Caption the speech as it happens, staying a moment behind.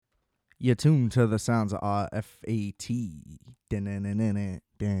You tune to the sounds of RFAT.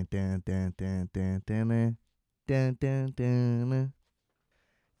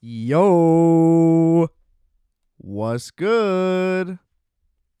 Yo, what's good?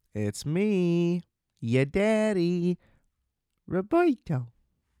 It's me, your daddy, Roberto.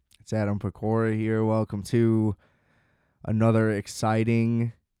 It's Adam Pecora here. Welcome to another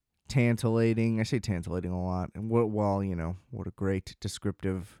exciting, tantalating. I say tantalating a lot. And what a great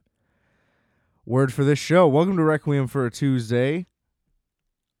descriptive word for this show. Welcome to Requiem for a Tuesday.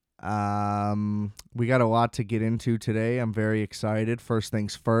 We got a lot to get into today. I'm very excited. First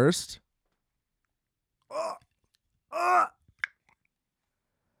things first. I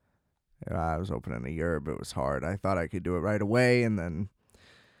was opening a yerb. It was hard. I thought I could do it right away, and then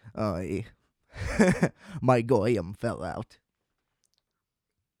my goyim fell out.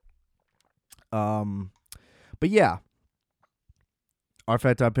 But yeah.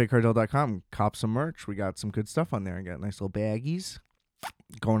 rfat.paycartel.com. Cop some merch. We got some good stuff on there. I got nice little baggies.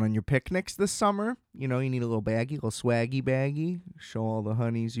 Going on your picnics this summer. You know, you need a little baggie, a little swaggy baggie. Show all the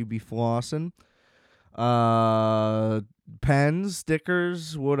honeys you be flossing. Pens,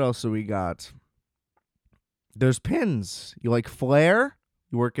 stickers. What else do we got? There's pins. You like flair?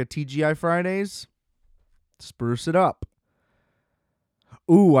 You work at TGI Fridays? Spruce it up.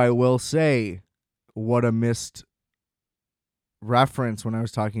 Ooh, I will say, what a missed reference when I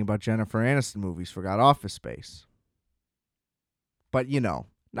was talking about Jennifer Aniston movies. Forgot Office Space. But, you know,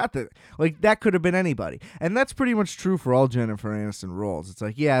 not that, like, that could have been anybody. And that's pretty much true for all Jennifer Aniston roles. It's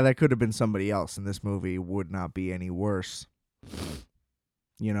like, yeah, that could have been somebody else, and this movie would not be any worse.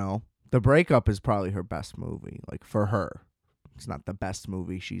 You know? The Breakup is probably her best movie, like, for her. It's not the best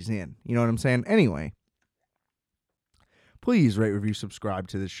movie she's in. You know what I'm saying? Anyway, please rate, review, subscribe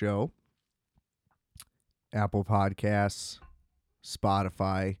to the show. Apple Podcasts,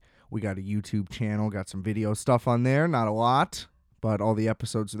 Spotify. We got a YouTube channel, got some video stuff on there. Not a lot, but all the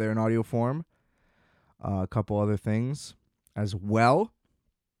episodes are there in audio form. A couple other things as well.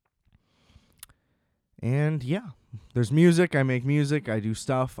 And yeah, there's music. I make music. I do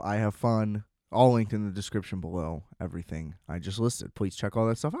stuff. I have fun. All linked in the description below. Everything I just listed. Please check all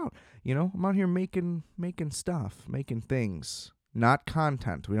that stuff out. You know, I'm out here making stuff, making things. Not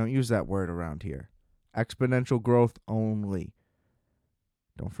content. We don't use that word around here. Exponential growth only.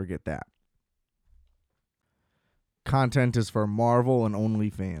 Don't forget that. Content is for Marvel and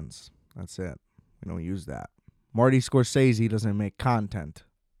OnlyFans. That's it. We don't use that. Marty Scorsese doesn't make content.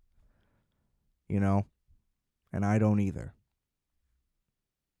 You know? And I don't either.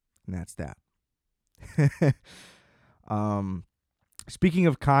 And that's that. Speaking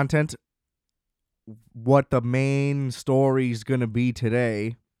of content, what the main story is going to be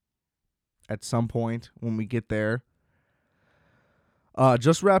today, at some point when we get there,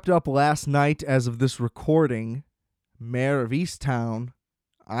 just wrapped up last night as of this recording, Mayor of Easttown.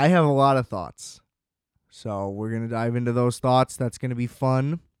 I have a lot of thoughts. So we're going to dive into those thoughts. That's going to be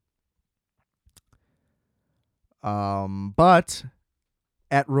fun. But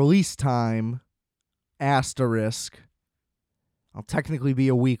at release time, asterisk, I'll technically be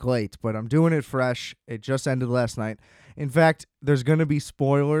a week late, but I'm doing it fresh. It just ended last night. In fact, there's going to be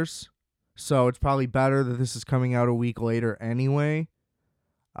spoilers, so it's probably better that this is coming out a week later anyway,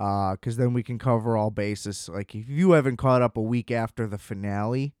 because then we can cover all bases. Like, if you haven't caught up a week after the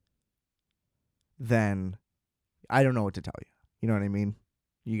finale, then I don't know what to tell you. You know what I mean?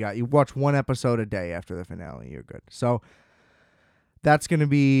 You watch one episode a day after the finale, you're good. So that's going to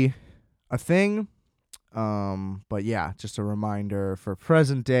be a thing. But yeah, just a reminder for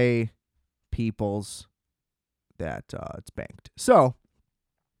present day peoples that it's banked. So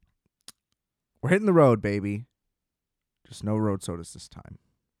we're hitting the road, baby. Just no road sodas this time.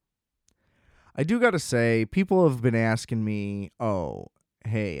 I do got to say, people have been asking me, oh,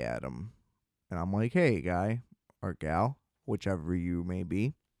 hey, Adam. And I'm like, hey, guy or gal, whichever you may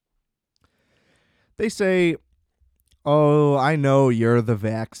be. They say, oh, I know you're the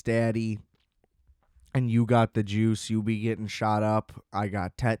vax daddy. And you got the juice. You be getting shot up. I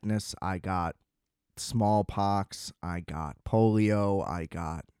got tetanus. I got smallpox. I got polio. I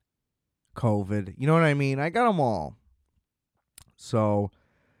got COVID. You know what I mean? I got them all. So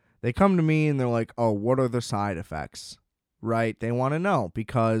they come to me and they're like, oh, what are the side effects? Right? They want to know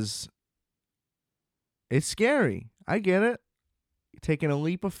because it's scary. I get it. You're taking a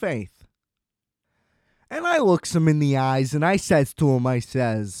leap of faith. And I looks him in the eyes and I says to him, I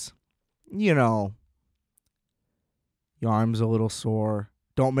says, you know, your arm's a little sore.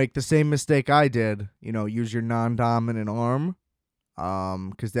 Don't make the same mistake I did. You know, use your non-dominant arm.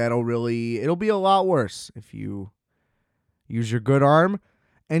 Because it'll be a lot worse if you use your good arm.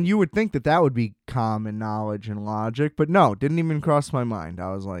 And you would think that that would be common knowledge and logic, but no, didn't even cross my mind.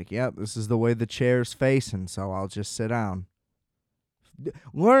 I was like, yep, this is the way the chair's facing, so I'll just sit down.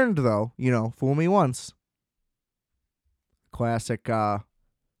 Learned, though, fool me once. Classic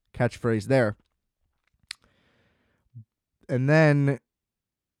catchphrase there. And then,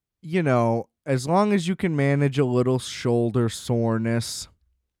 as long as you can manage a little shoulder soreness,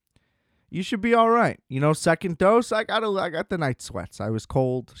 you should be all right. Second dose, I got the night sweats. I was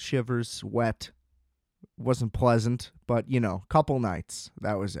cold, shivers, wet. Wasn't pleasant, but, couple nights.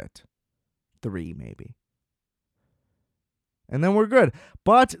 That was it. 3, maybe. And then we're good.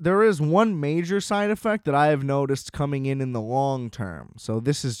 But there is one major side effect that I have noticed coming in the long term. So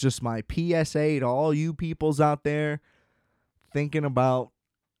this is just my PSA to all you peoples out there thinking about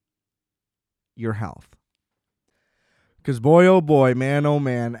your health. Because boy, oh boy, man, oh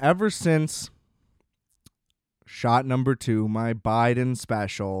man, ever since shot number 2, my Biden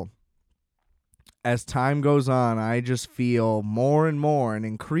special, as time goes on, I just feel more and more an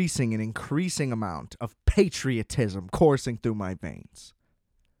increasing amount of patriotism coursing through my veins.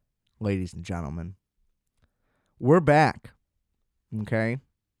 Ladies and gentlemen, we're back, okay?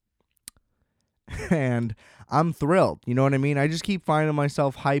 And I'm thrilled, you know what I mean? I just keep finding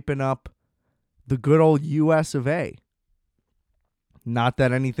myself hyping up the good old US of A. Not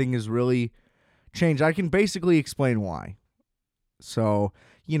that anything has really changed. I can basically explain why. So,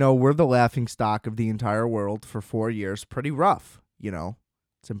 we're the laughing stock of the entire world for 4 years. Pretty rough,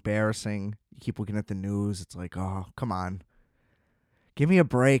 It's embarrassing. You keep looking at the news. It's like, oh, come on. Give me a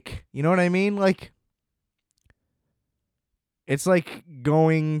break. You know what I mean? Like, it's like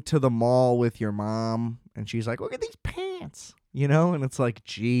going to the mall with your mom, and she's like, look at these pants, And it's like,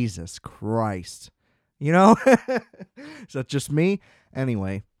 Jesus Christ. Is that just me?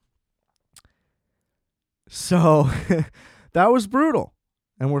 Anyway. So, that was brutal.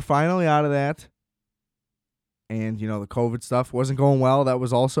 And we're finally out of that. And, the COVID stuff wasn't going well. That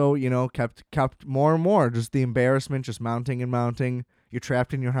was also, kept more and more. Just the embarrassment just mounting and mounting. You're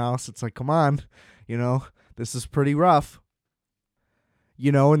trapped in your house. It's like, come on. This is pretty rough.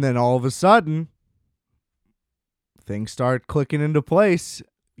 And then all of a sudden, things start clicking into place.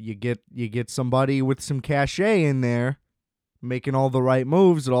 You get somebody with some cachet in there, making all the right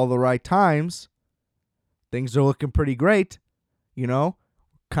moves at all the right times. Things are looking pretty great,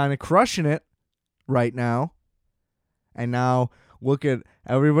 kind of crushing it right now. And now look at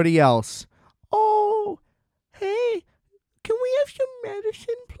everybody else. Oh, hey, can we have some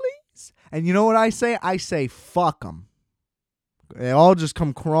medicine, please? And you know what I say? I say, fuck them. They all just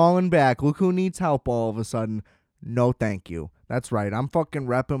come crawling back. Look who needs help all of a sudden. No, thank you. That's right. I'm fucking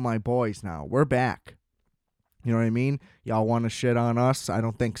repping my boys now. We're back. You know what I mean? Y'all want to shit on us? I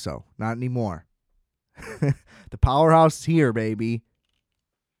don't think so. Not anymore. The powerhouse is here, baby.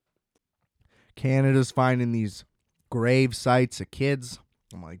 Canada's finding these grave sites of kids.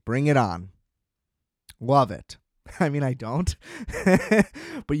 I'm like, bring it on. Love it. I mean, I don't.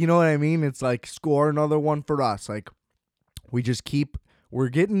 But you know what I mean? It's like, score another one for us. Like, we're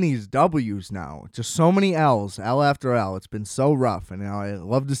getting these W's now. Just so many L's, L after L. It's been so rough. And now I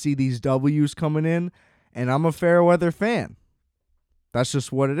love to see these W's coming in. And I'm a fair weather fan. That's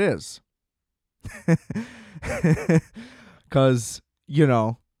just what it is. Because, you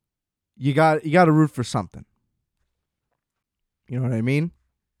got to root for something. You know what I mean?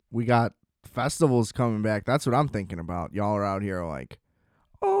 We got festivals coming back. That's what I'm thinking about. Y'all are out here like,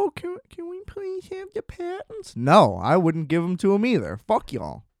 oh, can we please have the patents? No, I wouldn't give them to them either. Fuck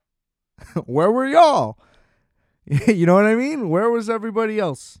y'all. Where were y'all? You know what I mean? Where was everybody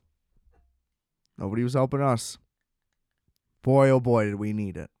else? Nobody was helping us. Boy, oh boy, did we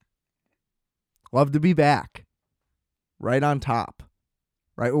need it. Love to be back. Right on top.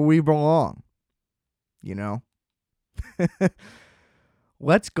 Right where we belong.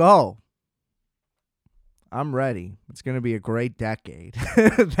 Let's go. I'm ready. It's going to be a great decade.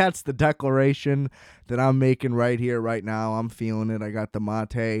 That's the declaration that I'm making right here, right now. I'm feeling it. I got the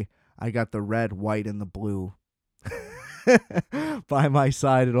mate. I got the red, white, and the blue by my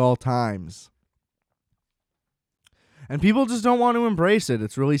side at all times. And people just don't want to embrace it.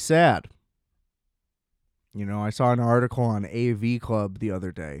 It's really sad. I saw an article on AV Club the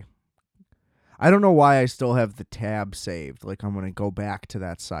other day. I don't know why I still have the tab saved. Like, I'm going to go back to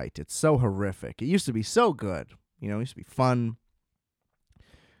that site. It's so horrific. It used to be so good. It used to be fun.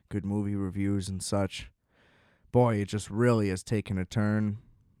 Good movie reviews and such. Boy, it just really has taken a turn.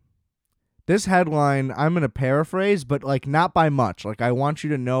 This headline, I'm going to paraphrase, but, not by much. I want you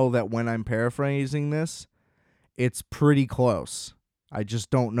to know that when I'm paraphrasing this, it's pretty close. I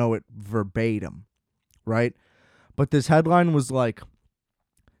just don't know it verbatim, right? But this headline was like,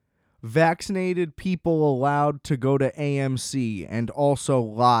 vaccinated people allowed to go to AMC and also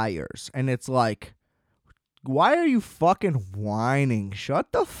liars. And it's like, why are you fucking whining?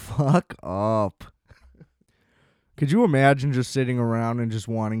 Shut the fuck up. Could you imagine just sitting around and just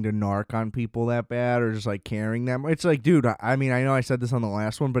wanting to narc on people that bad, or just like caring that much? It's like, dude, I mean, I know I said this on the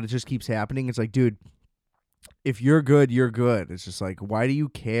last one, but it just keeps happening. It's like, dude, if you're good, you're good. It's just like, why do you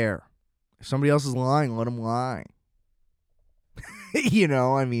care? If somebody else is lying, let them lie. You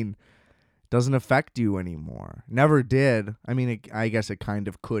know, I mean, it doesn't affect you anymore. Never did. I mean, I guess it kind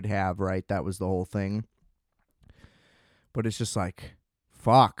of could have, right? That was the whole thing. But it's just like,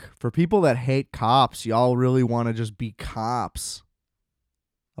 fuck. For people that hate cops, y'all really want to just be cops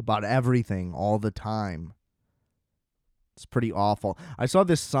about everything all the time. It's pretty awful. I saw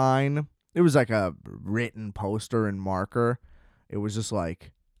this sign. It was like a written poster and marker. It was just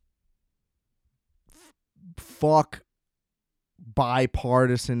like, fuck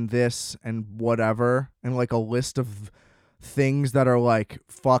bipartisan this and whatever. And like a list of things that are like,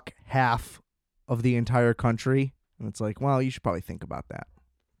 fuck half of the entire country. And it's like, well, you should probably think about that.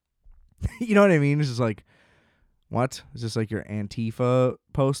 You know what I mean? It's just like, what? Is this like your Antifa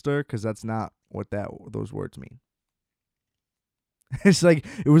poster? Because that's not what those words mean. It's like,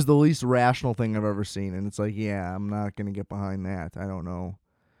 it was the least rational thing I've ever seen. And it's like, yeah, I'm not going to get behind that. I don't know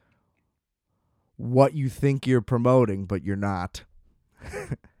what you think you're promoting, but you're not.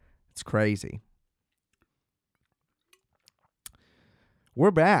 It's crazy. We're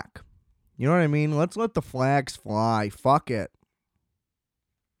back. You know what I mean? Let's let the flags fly. Fuck it.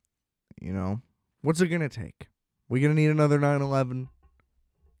 You know? What's it going to take? We going to need another 9/11?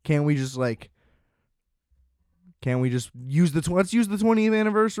 Can't we just use let's use the 20th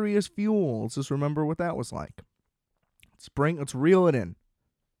anniversary as fuel? Let's just remember what that was like. Let's reel it in.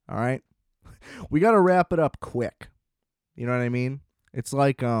 All right? We got to wrap it up quick. You know what I mean? It's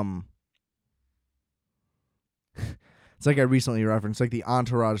like it's like I recently referenced, like the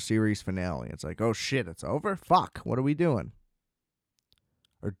Entourage series finale. It's like, oh shit, it's over? Fuck, what are we doing?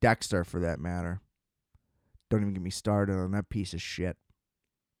 Or Dexter, for that matter. Don't even get me started on that piece of shit.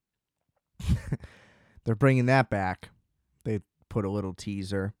 They're bringing that back. They put a little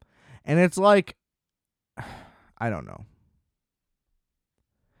teaser. And it's like, I don't know.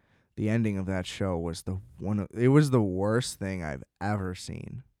 The ending of that show was it was the worst thing I've ever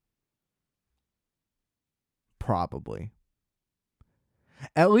seen. Probably.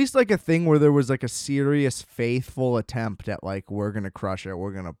 At least like a thing where there was like a serious, faithful attempt at like, we're going to crush it.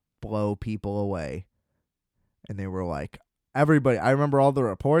 We're going to blow people away. And they were like, everybody, I remember all the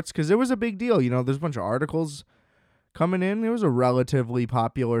reports because it was a big deal. You know, there's a bunch of articles coming in. It was a relatively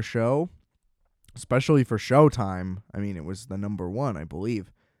popular show, especially for Showtime. I mean, it was the number one, I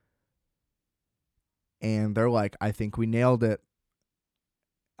believe. And they're like, I think we nailed it.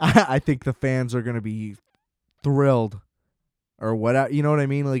 I think the fans are going to be thrilled or whatever. You know what I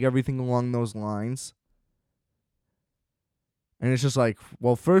mean? Like everything along those lines. And it's just like,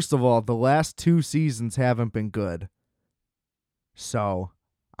 well, first of all, the last 2 seasons haven't been good. So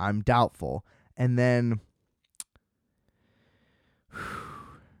I'm doubtful. And then,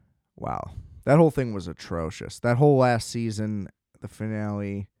 wow, that whole thing was atrocious. That whole last season, the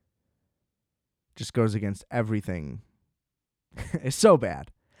finale, just goes against everything. It's so bad.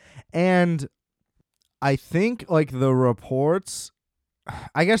 And I think like the reports,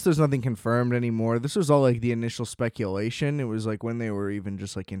 I guess there's nothing confirmed anymore. This was all like the initial speculation. It was like when they were even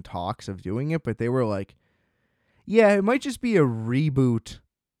just like in talks of doing it, but they were like, yeah, it might just be a reboot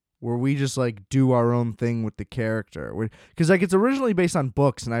where we just like do our own thing with the character. Because like it's originally based on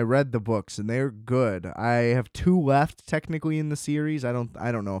books, and I read the books and they're good. I have 2 left technically in the series. I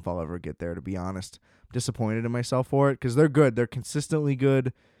don't know if I'll ever get there, to be honest. I'm disappointed in myself for it because they're good. They're consistently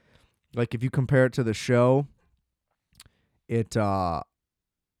good. Like if you compare it to the show, it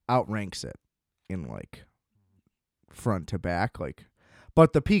outranks it in like front to back. Like,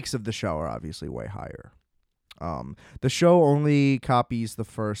 but the peaks of the show are obviously way higher. The show only copies the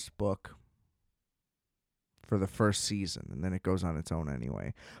first book for the first season, and then it goes on its own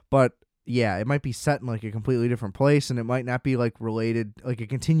anyway. But yeah, it might be set in like a completely different place, and it might not be like related, like a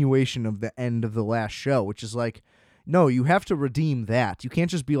continuation of the end of the last show, which is like, no, you have to redeem that. You can't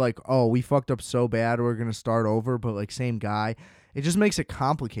just be like, oh, we fucked up so bad, we're going to start over, but like same guy. It just makes it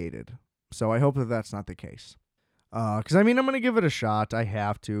complicated. So I hope that that's not the case. Because I mean, I'm going to give it a shot. I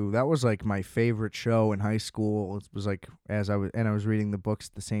have to. That was like my favorite show in high school. It was like, I was reading the books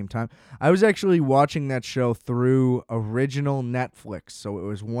at the same time. I was actually watching that show through original Netflix. So it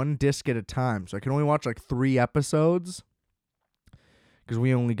was 1 disc at a time. So I could only watch like 3 episodes. Because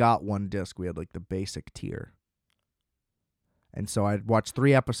we only got 1 disc. We had like the basic tier. And so I'd watch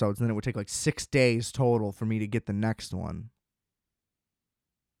 3 episodes, and then it would take like 6 days total for me to get the next one.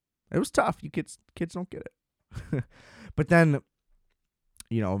 It was tough. You kids don't get it. But then,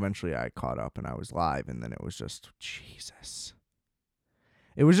 eventually I caught up and I was live, and then it was just, Jesus.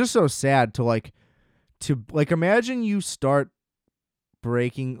 It was just so sad to imagine you start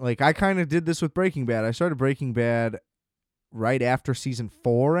breaking, I kind of did this with Breaking Bad. I started Breaking Bad right after season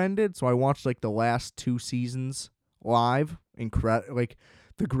 4 ended, so I watched the last 2 seasons live.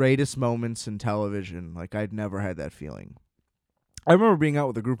 The greatest moments in television. I'd never had that feeling. I remember being out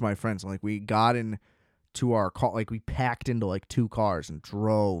with a group of my friends, and we got into our car, we packed into 2 cars and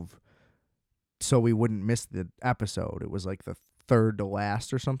drove so we wouldn't miss the episode. It was the third to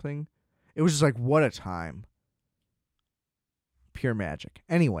last or something. It was just what a time. Pure magic.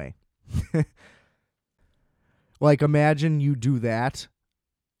 Anyway, imagine you do that,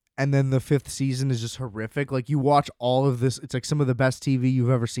 and then the 5th season is just horrific. You watch all of this. It's some of the best TV you've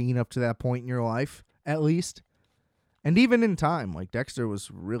ever seen up to that point in your life, at least. And even in time, Dexter was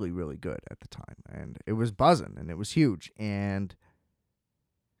really, really good at the time. And it was buzzing, and it was huge. And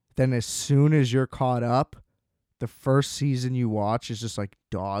then as soon as you're caught up, the first season you watch is just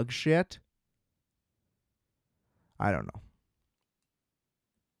dog shit. I don't know.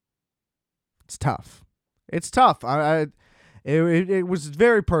 It's tough. It's tough. It was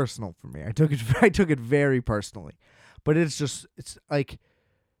very personal for me. I took it very personally. But it's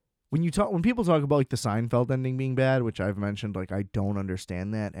when people talk about the Seinfeld ending being bad, which I've mentioned, I don't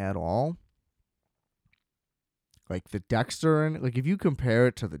understand that at all. The Dexter and if you compare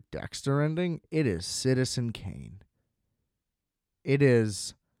it to the Dexter ending, it is Citizen Kane. It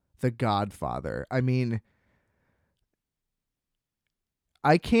is The Godfather. I mean,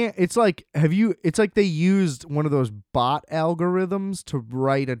 I can't. It's they used one of those bot algorithms to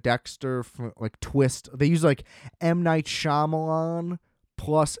write a Dexter twist. They use M. Night Shyamalan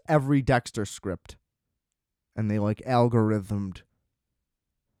plus every Dexter script, and they algorithmed.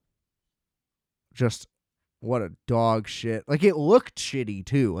 Just what a dog shit. It looked shitty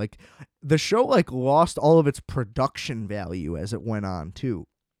too. The show lost all of its production value as it went on too.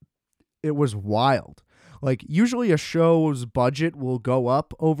 It was wild. Usually a show's budget will go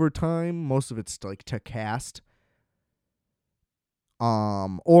up over time. Most of it's to cast.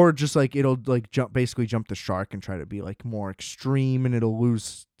 Or just it'll jump the shark and try to be more extreme, and it'll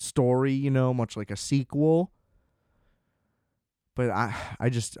lose story, much like a sequel. But I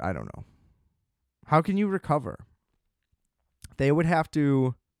don't know. How can you recover? They would have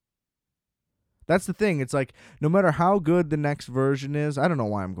to. That's the thing. It's no matter how good the next version is, I don't know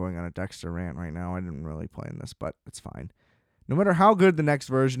why I'm going on a Dexter rant right now. I didn't really plan this, but it's fine. No matter how good the next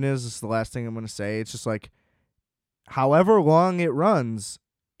version is, this is the last thing I'm going to say. It's just however long it runs,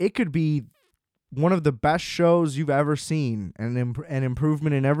 it could be one of the best shows you've ever seen, and an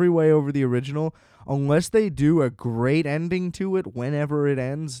improvement in every way over the original. Unless they do a great ending to it whenever it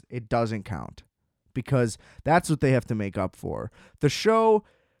ends, it doesn't count. Because that's what they have to make up for. The show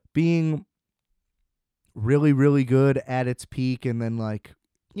being really, really good at its peak, and then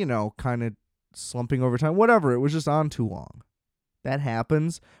kind of slumping over time. Whatever, it was just on too long. That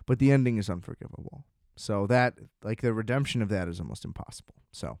happens, but the ending is unforgivable. So that, the redemption of that is almost impossible.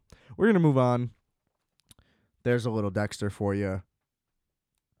 So we're going to move on. There's a little Dexter for you.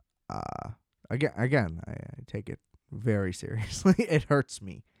 Again, I take it very seriously. It hurts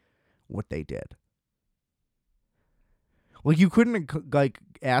me what they did. You couldn't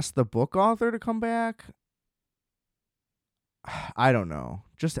ask the book author to come back. I don't know.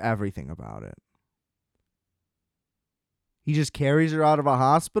 Just everything about it. He just carries her out of a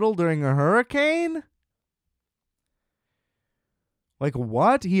hospital during a hurricane?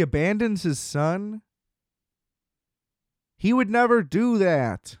 What? He abandons his son? He would never do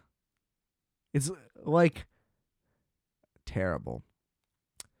that. It's terrible.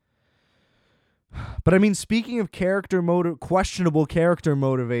 But I mean, speaking of questionable character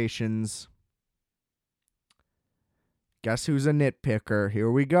motivations, guess who's a nitpicker?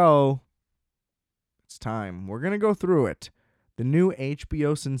 Here we go. It's time. We're going to go through it. The new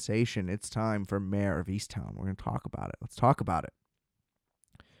HBO sensation. It's time for Mare of Easttown. We're going to talk about it. Let's talk about it.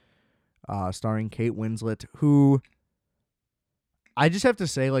 Starring Kate Winslet, who I just have to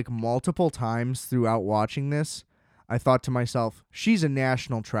say, multiple times throughout watching this, I thought to myself, she's a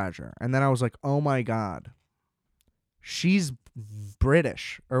national treasure. And then I was like, oh my God, she's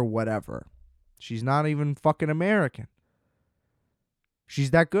British or whatever. She's not even fucking American.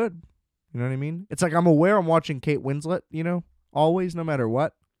 She's that good. You know what I mean? It's I'm aware I'm watching Kate Winslet, always, no matter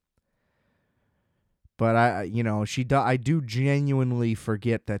what. But I do genuinely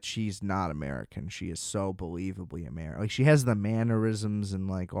forget that she's not American. She is so believably American. Like, she has the mannerisms and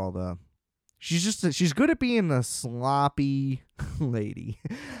like all the. She's good at being a sloppy lady.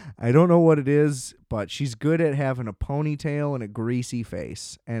 I don't know what it is, but she's good at having a ponytail and a greasy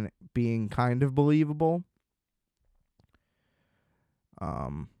face and being kind of believable. I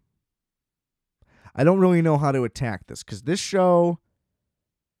don't really know how to attack this because this show.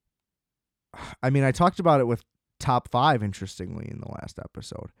 I mean, I talked about it with Top 5, interestingly, in the last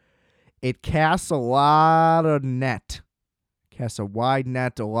episode. It casts a lot of net. Casts a wide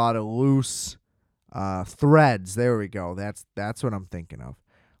net, a lot of loose threads. There we go. That's what I'm thinking of.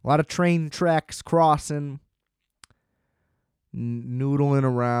 A lot of train tracks crossing, noodling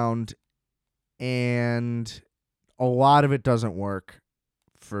around, and a lot of it doesn't work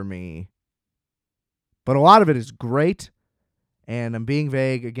for me. But a lot of it is great. And I'm being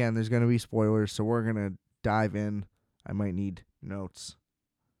vague. Again, there's going to be spoilers, so we're going to dive in. I might need notes.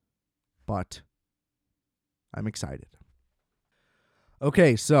 But I'm excited.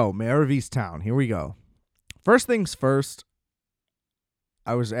 Okay, so Mare of Easttown. Here we go. First things first,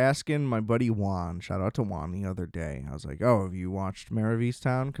 I was asking my buddy Juan, shout out to Juan, the other day. I was like, oh, have you watched Mare of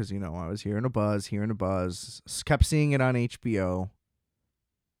Easttown? Because, I was hearing a buzz. Kept seeing it on HBO.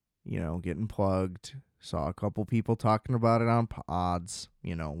 Getting plugged. Saw a couple people talking about it on pods,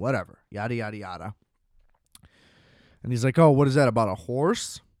 whatever, yada, yada, yada. And he's like, oh, what is that, about a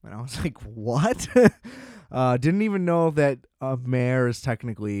horse? And I was like, what? Didn't even know that a mare is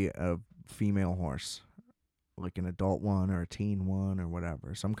technically a female horse, like an adult one or a teen one or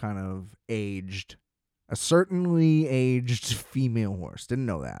whatever, some kind of a certainly aged female horse. Didn't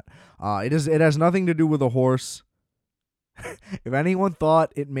know that. It has nothing to do with a horse. If anyone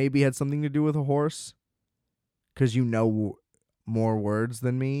thought it maybe had something to do with a horse, because you know more words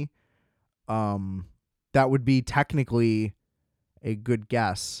than me, that would be technically a good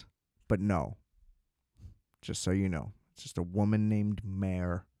guess, but no. Just so you know, it's just a woman named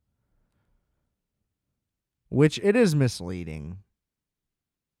Mare, which it is misleading.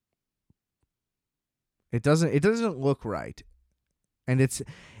 It doesn't look right, and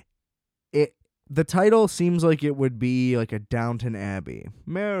the title seems like it would be like a Downton Abbey,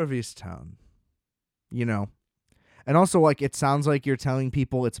 Mare of Easttown, And also, like, it sounds like you're telling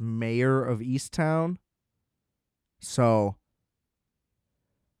people it's Mayor of Easttown. So,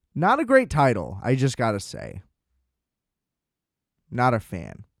 not a great title, I just gotta say. Not a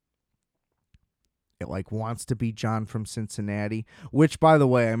fan. It, like, wants to be John from Cincinnati. Which, by the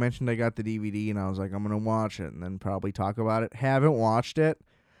way, I mentioned I got the DVD, and I was like, I'm gonna watch it, and then probably talk about it. Haven't watched it.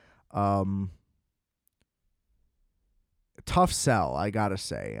 Tough sell, I gotta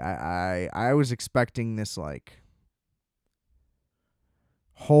say. I was expecting this, like,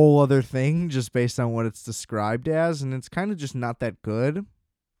 whole other thing just based on what it's described as, and it's kind of just not that good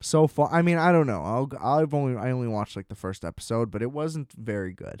so far. I mean, I don't know. I only watched like the first episode, but it wasn't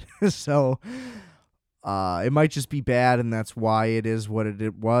very good. So it might just be bad, and that's why it is what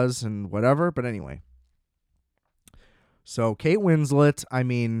it was and whatever. But anyway, so Kate Winslet, I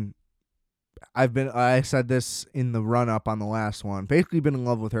mean, I said this in the run up on the last one, basically been in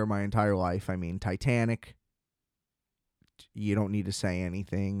love with her my entire life. I mean, Titanic, you don't need to say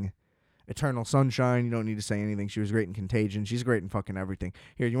anything. Eternal Sunshine, you don't need to say anything. She was great in Contagion. She's great in fucking everything.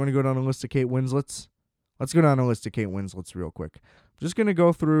 Here, you want to go down a list of Kate Winslets? Let's go down a list of Kate Winslets real quick. I'm just going to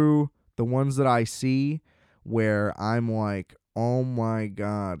go through the ones that I see where I'm like, oh my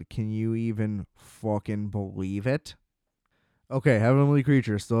God, can you even fucking believe it? Okay, Heavenly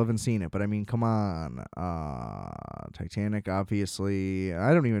Creature, still haven't seen it, but I mean, come on. Titanic, obviously.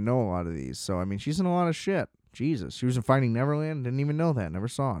 I don't even know a lot of these, so I mean, she's in a lot of shit. Jesus, she was in Finding Neverland, didn't even know that, never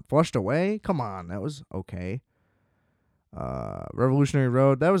saw it. Flushed Away, come on, that was okay. Revolutionary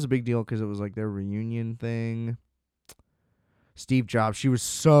Road, that was a big deal because it was like their reunion thing. Steve Jobs, she was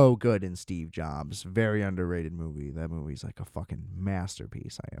so good in Steve Jobs, very underrated movie. That movie's like a fucking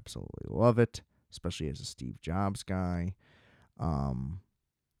masterpiece. I absolutely love it, especially as a Steve Jobs guy. And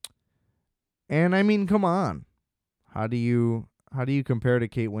I mean, come on, how do you compare to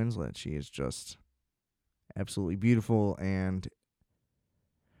Kate Winslet? She is just absolutely beautiful and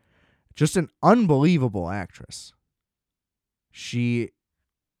just an unbelievable actress. She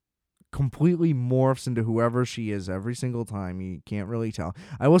completely morphs into whoever she is every single time. You can't really tell.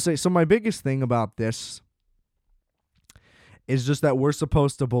 I will say, so my biggest thing about this is just that we're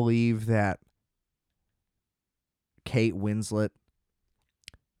supposed to believe that Kate Winslet,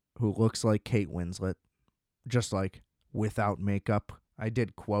 who looks like Kate Winslet, just like without makeup. I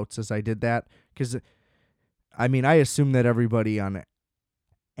did quotes as I did that because, I mean, I assume that everybody on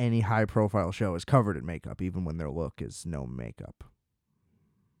any high-profile show is covered in makeup, even when their look is no makeup.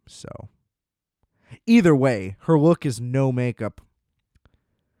 So, either way, her look is no makeup,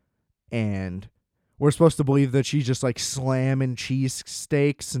 and we're supposed to believe that she's just like slamming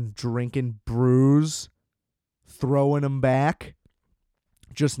cheesesteaks and drinking brews, throwing them back,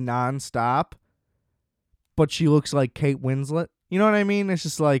 just nonstop. But she looks like Kate Winslet. You know what I mean? It's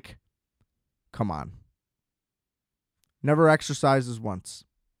just like, come on. Never exercises once.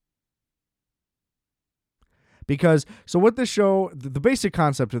 Because, so what this show, the basic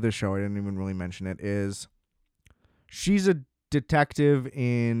concept of this show, I didn't even really mention it, is she's a detective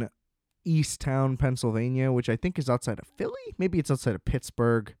in Easttown, Pennsylvania, which I think is outside of Philly. Maybe it's outside of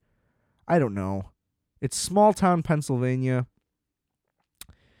Pittsburgh. I don't know. It's small town Pennsylvania.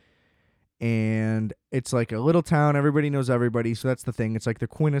 And it's like a little town. Everybody knows everybody. So that's the thing. It's like the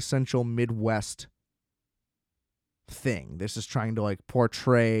quintessential Midwest thing. This is trying to like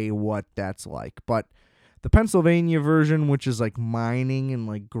portray what that's like. But the Pennsylvania version, which is like mining and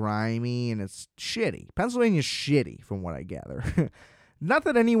like grimy and it's shitty. Pennsylvania's shitty from what I gather. Not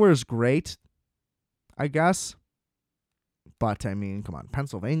that anywhere is great, I guess. But, I mean, come on,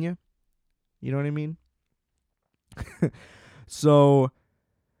 Pennsylvania? You know what I mean? So,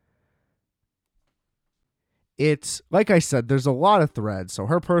 it's, like I said, there's a lot of threads. So,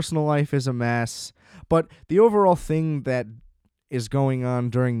 her personal life is a mess. But the overall thing that is going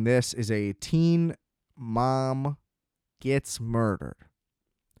on during this is a teen mom gets murdered.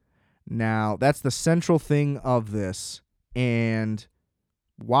 Now, that's the central thing of this. And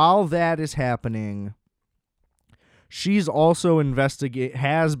while that is happening, she's also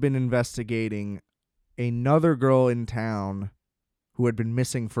has been investigating another girl in town who had been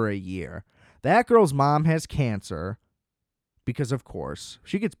missing for a year. That girl's mom has cancer because, of course,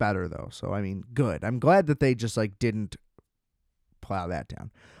 she gets better though. So, I mean, good. I'm glad that they just like didn't plow that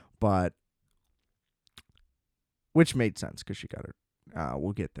down, but which made sense because she got her.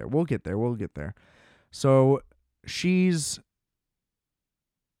 We'll get there. So she's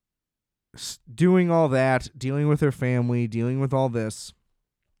doing all that, dealing with her family, dealing with all this.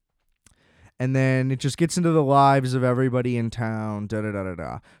 And then it just gets into the lives of everybody in town,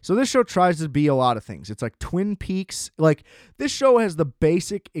 da-da-da-da-da. So this show tries to be a lot of things. It's like Twin Peaks. Like, this show has the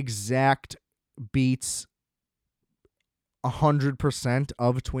basic exact beats 100%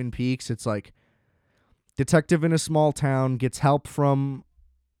 of Twin Peaks. It's like detective in a small town gets help from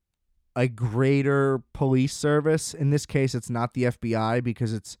a greater police service. In this case, it's not the FBI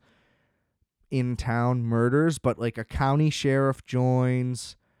because it's in-town murders, but like a county sheriff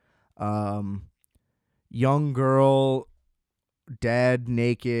joins, young girl dead,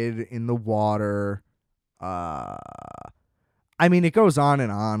 naked in the water. I mean, it goes on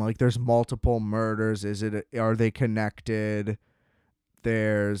and on. Like, there's multiple murders. Are they connected?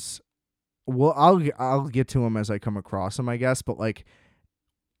 There's, well, I'll get to them as I come across them, I guess, but like,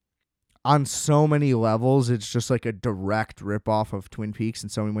 on so many levels, it's just like a direct ripoff of Twin Peaks in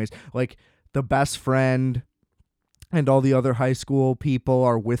so many ways. Like, the best friend and all the other high school people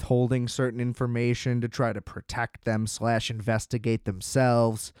are withholding certain information to try to protect them / investigate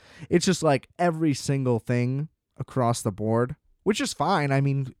themselves. It's just like every single thing across the board, which is fine. I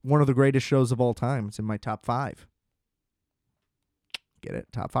mean, one of the greatest shows of all time. It's in my top 5. Get it?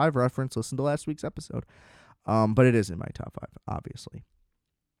 Top 5 reference. Listen to last week's episode. But it is in my top 5, obviously.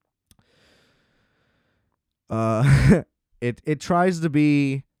 It tries to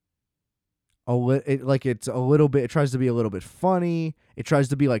be it tries to be a little bit funny. It tries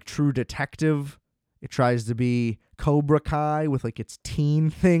to be like True Detective. It tries to be Cobra Kai with like its teen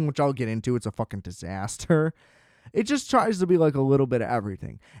thing, which I'll get into. It's a fucking disaster. It just tries to be like a little bit of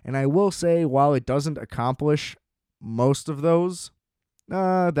everything. And I will say, while it doesn't accomplish most of those,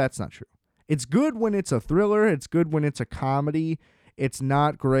 that's not true. It's good when it's a thriller. It's good when it's a comedy. It's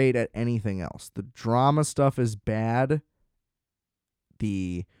not great at anything else. The drama stuff is bad.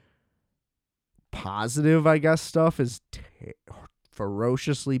 The positive, I guess, stuff is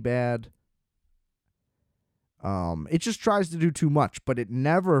ferociously bad. It just tries to do too much, but it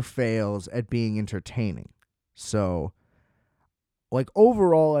never fails at being entertaining. So, like,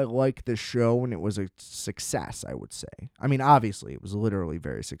 overall, I like the show, and it was a success, I would say. I mean, obviously, it was literally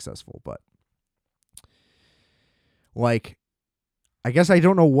very successful, but, like, I guess I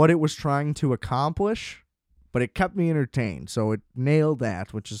don't know what it was trying to accomplish, but it kept me entertained. So it nailed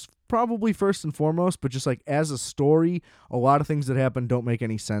that, which is probably first and foremost, but just like as a story, a lot of things that happen don't make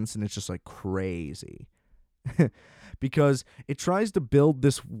any sense, and it's just like crazy. Because it tries to build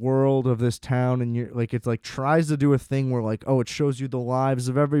this world of this town, and you're like, it's like tries to do a thing where like, oh, it shows you the lives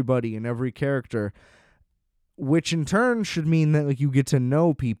of everybody and every character, which in turn should mean that like you get to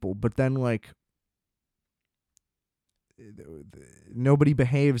know people, but then like nobody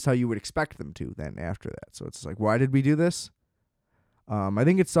behaves how you would expect them to then after that. So it's like, why did we do this? I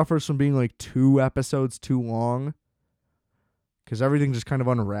think it suffers from being like 2 episodes too long because everything just kind of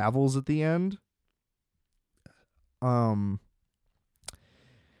unravels at the end. And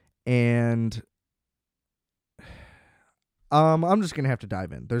I'm just going to have to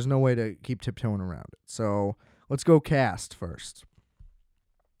dive in. There's no way to keep tiptoeing around it. So let's go cast first.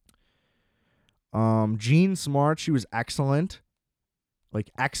 Jean Smart, she was excellent. Like,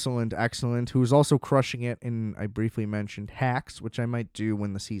 excellent. Who was also crushing it in, I briefly mentioned, Hacks, which I might do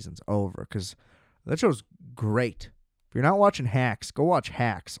when the season's over, because that show's great. If you're not watching Hacks, go watch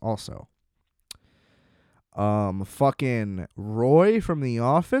Hacks also. Fucking Roy from The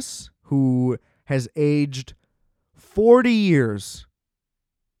Office, who has aged 40 years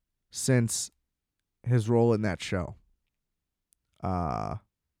since his role in that show.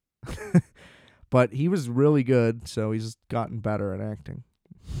 But he was really good, so he's gotten better at acting.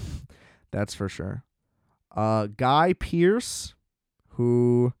 That's for sure. Guy Pearce,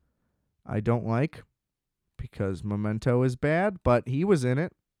 who I don't like because Memento is bad, but he was in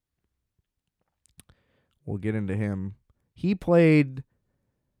it. We'll get into him. He played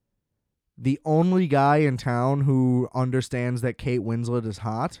the only guy in town who understands that Kate Winslet is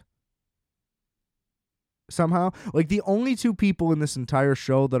hot. Somehow, like the only 2 people in this entire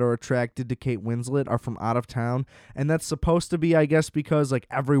show that are attracted to Kate Winslet are from out of town, and that's supposed to be, I guess, because like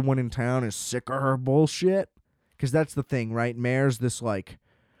everyone in town is sick of her bullshit. Because that's the thing, right? Mare's this like,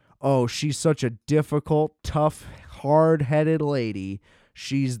 oh, she's such a difficult, tough, hard-headed lady.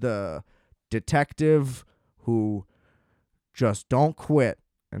 She's the detective who just don't quit,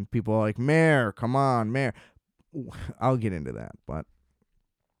 and people are like, Mare, come on, Mare. I'll get into that, but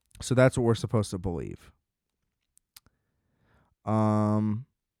so that's what we're supposed to believe. And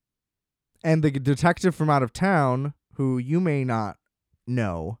the detective from out of town, who you may not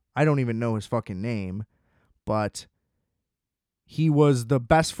know, I don't even know his fucking name, but he was the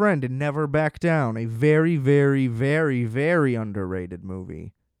best friend in Never Back Down, a very, very, very, very underrated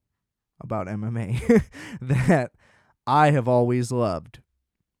movie about MMA that I have always loved.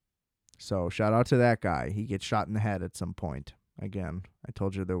 So shout out to that guy. He gets shot in the head at some point. Again, I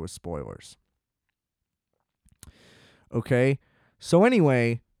told you there was spoilers. Okay. So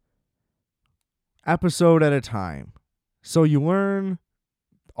anyway, episode at a time. So you learn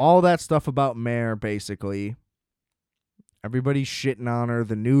all that stuff about Mare, basically. Everybody's shitting on her.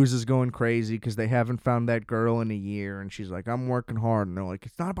 The news is going crazy because they haven't found that girl in a year. And she's like, I'm working hard. And they're like,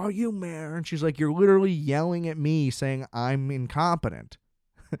 it's not about you, Mare. And she's like, you're literally yelling at me saying I'm incompetent.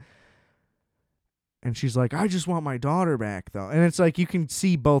 And she's like, I just want my daughter back, though. And it's like, you can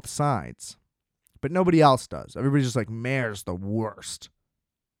see both sides. But nobody else does. Everybody's just like, Mare's the worst.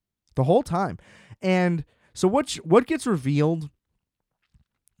 The whole time. And so what gets revealed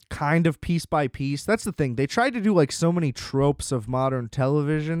kind of piece by piece, that's the thing. They tried to do like so many tropes of modern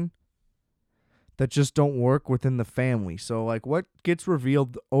television that just don't work within the family. So like what gets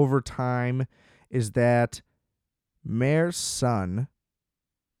revealed over time is that Mare's son,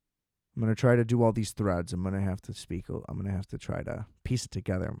 I'm going to try to do all these threads. I'm going to have to try to piece it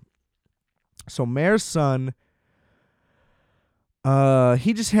together. So Mare's son,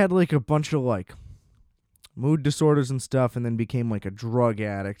 he just had like a bunch of like mood disorders and stuff, and then became like a drug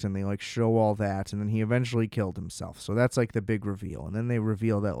addict, and they like show all that, and then he eventually killed himself. So that's like the big reveal. And then they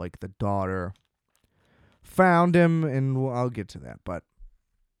reveal that like the daughter found him, and I'll get to that. But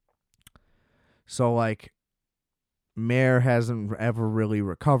so like Mare hasn't ever really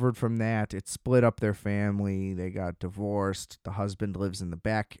recovered from that. It split up their family. They got divorced. The husband lives in the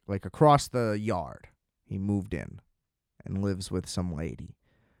back, like across the yard. He moved in and lives with some lady.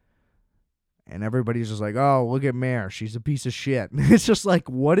 And everybody's just like, oh, look at Mare. She's a piece of shit. It's just like,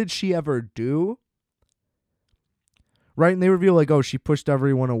 what did she ever do? Right? And they reveal like, oh, she pushed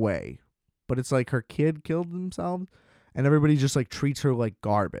everyone away. But it's like her kid killed themselves. And everybody just like treats her like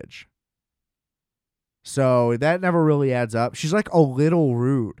garbage. So that never really adds up. She's like a little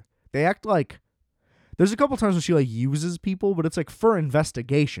rude. They act like, there's a couple times when she like uses people, but it's like for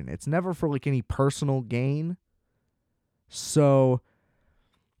investigation. It's never for like any personal gain. So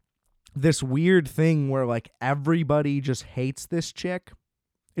this weird thing where like everybody just hates this chick,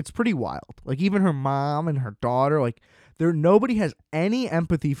 it's pretty wild. Like even her mom and her daughter, like nobody has any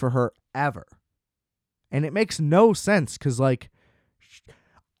empathy for her ever. And it makes no sense because like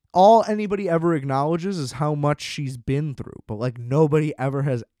all anybody ever acknowledges is how much she's been through, but like nobody ever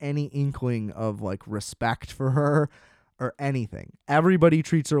has any inkling of like respect for her or anything. Everybody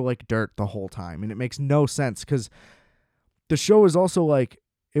treats her like dirt the whole time, and it makes no sense because the show is also like,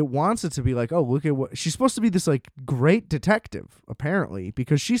 it wants it to be like, oh, look at what she's supposed to be, this like great detective, apparently,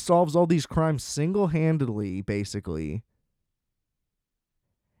 because she solves all these crimes single-handedly, basically.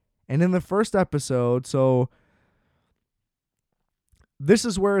 And in the first episode, so this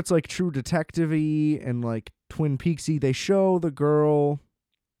is where it's like true detective-y and like Twin Peaksy. They show the girl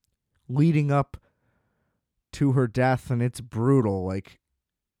leading up to her death, and it's brutal. Like,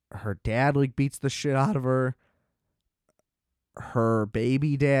 her dad like beats the shit out of her. Her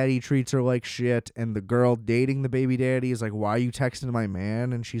baby daddy treats her like shit, and the girl dating the baby daddy is like, why are you texting my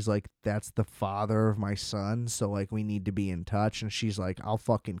man? And she's like, that's the father of my son, so like we need to be in touch. And she's like, I'll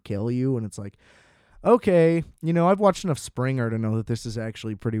fucking kill you. And it's like, okay, I've watched enough Springer to know that this is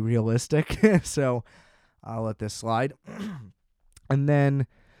actually pretty realistic. So I'll let this slide. And then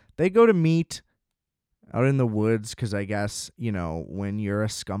they go to meet out in the woods, because I guess, when you're a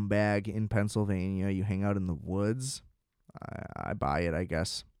scumbag in Pennsylvania, you hang out in the woods. I buy it, I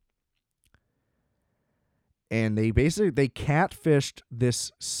guess. And they catfished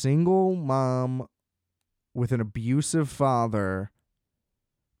this single mom with an abusive father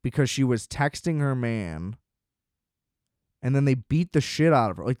because she was texting her man. And then they beat the shit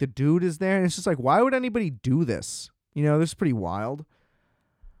out of her. Like, the dude is there, and it's just like, why would anybody do this? This is pretty wild.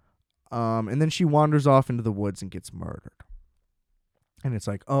 And then she wanders off into the woods and gets murdered. And it's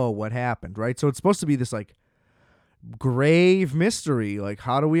like, oh, what happened, right? So it's supposed to be this, like, grave mystery. Like,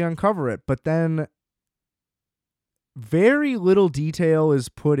 how do we uncover it? But then very little detail is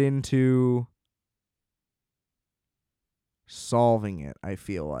put into solving it, I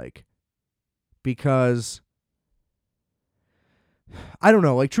feel like. Because, I don't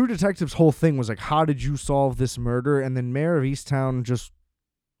know, like, True Detective's whole thing was like, how did you solve this murder? And then Mare of Easttown just,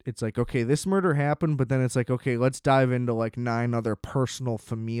 it's like, okay, this murder happened, but then it's like, okay, let's dive into like 9 other personal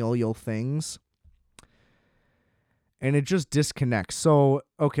familial things. And it just disconnects. So,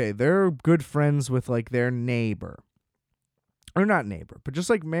 okay, they're good friends with like their neighbor. Or not neighbor, but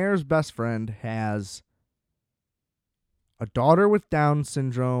just like Mare's best friend has a daughter with Down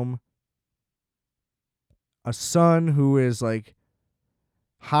syndrome, a son who is like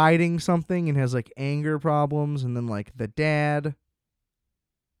hiding something and has like anger problems, and then like the dad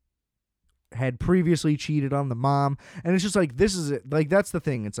had previously cheated on the mom. And it's just like, this is it. Like, that's the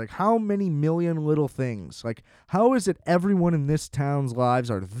thing. It's like, how many million little things? Like, how is it everyone in this town's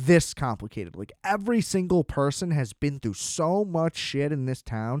lives are this complicated? Like, every single person has been through so much shit in this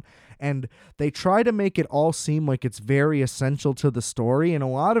town, and they try to make it all seem like it's very essential to the story, and a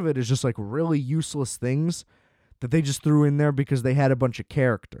lot of it is just like really useless things that they just threw in there because they had a bunch of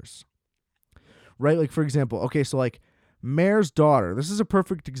characters. Right? Like, for example, okay, so like Mare's daughter. This is a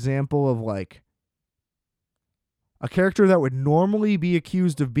perfect example of like a character that would normally be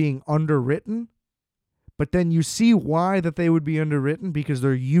accused of being underwritten, but then you see why that they would be underwritten, because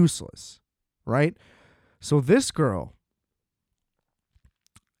they're useless, right? So this girl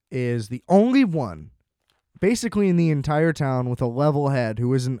is the only one basically in the entire town with a level head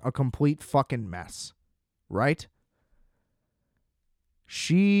who isn't a complete fucking mess, right?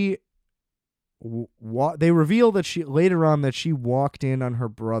 They reveal that she later on that she walked in on her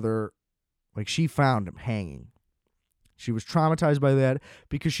brother, like she found him hanging. She was traumatized by that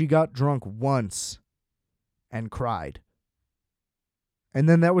because she got drunk once and cried. And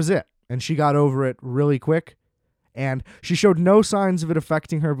then that was it. And she got over it really quick. And she showed no signs of it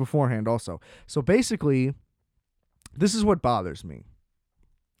affecting her beforehand also. So basically, this is what bothers me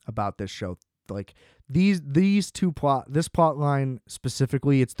about this show. Like, this plot line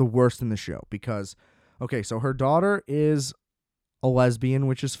specifically, it's the worst in the show because, okay, so her daughter is a lesbian,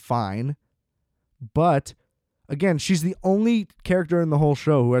 which is fine, but again, she's the only character in the whole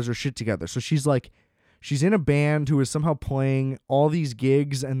show who has her shit together. So she's in a band who is somehow playing all these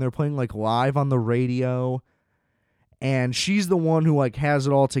gigs, and they're playing like live on the radio, and she's the one who like has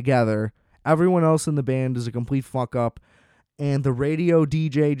it all together. Everyone else in the band is a complete fuck up, and the radio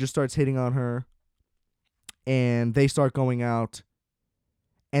DJ just starts hitting on her. And they start going out,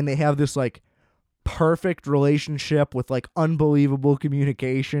 and they have this like perfect relationship with like unbelievable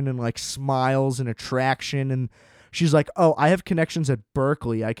communication and like smiles and attraction. And she's like, oh, I have connections at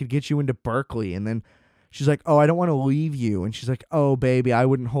Berkeley. I could get you into Berkeley. And then she's like, oh, I don't want to leave you. And she's like, oh, baby, I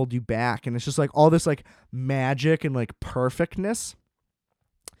wouldn't hold you back. And it's just like all this like magic and like perfectness.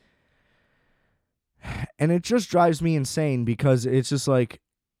 And it just drives me insane because it's just like,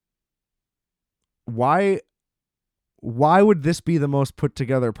 why would this be the most put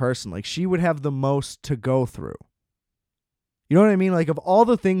together person? Like, she would have the most to go through. You know what I mean? Like, of all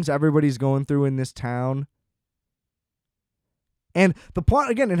the things everybody's going through in this town, And the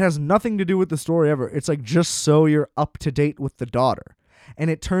plot, again, it has nothing to do with the story ever. It's like just so you're up to date with the daughter. And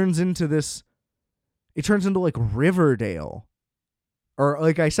it turns into like Riverdale. Or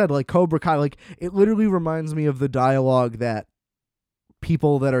like I said, like Cobra Kai. Like it literally reminds me of the dialogue that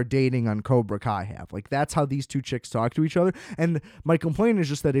people that are dating on Cobra Kai have. Like that's how these two chicks talk to each other. And my complaint is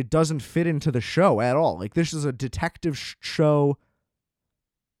just that it doesn't fit into the show at all. Like this is a detective show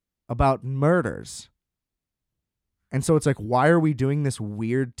about murders. And so it's like, why are we doing this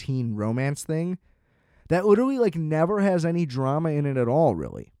weird teen romance thing that literally like never has any drama in it at all,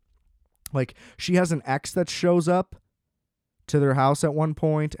 really? Like she has an ex that shows up to their house at one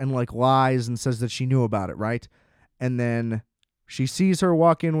point and like lies and says that she knew about it, right? And then she sees her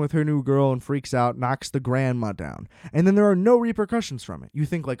walk in with her new girl and freaks out, knocks the grandma down. And then there are no repercussions from it. You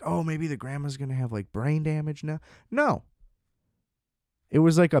think like, oh, maybe the grandma's going to have like brain damage now. No. It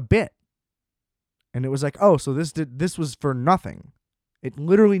was like a bit. And it was like, oh, so this was for nothing. It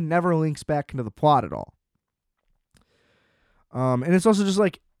literally never links back into the plot at all. And it's also just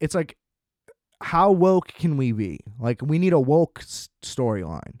like, it's like, how woke can we be? Like, we need a woke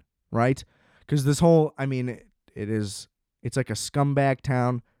storyline, right? Because this whole, I mean, it's like a scumbag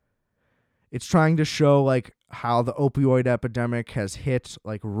town. It's trying to show like how the opioid epidemic has hit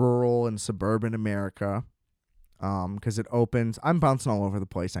like rural and suburban America. Because it opens, I'm bouncing all over the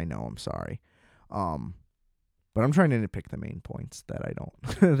place. I know, I'm sorry. But I'm trying to nitpick the main points that I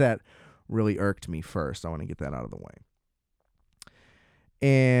don't, that really irked me first. I want to get that out of the way.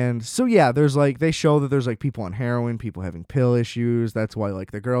 And so, yeah, there's like, they show that there's like people on heroin, people having pill issues. That's why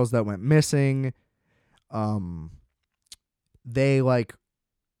like the girls that went missing, they like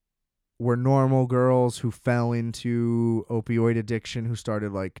were normal girls who fell into opioid addiction, who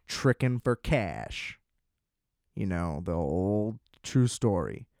started like tricking for cash. You know, the old true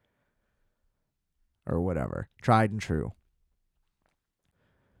story. Or whatever. Tried and true.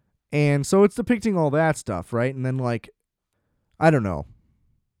 And so it's depicting all that stuff, right? And then like, I don't know.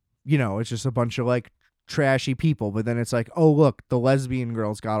 You know, it's just a bunch of like trashy people, but then it's like, oh look, the lesbian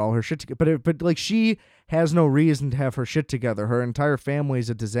girl's got all her shit together. But like she has no reason to have her shit together. Her entire family is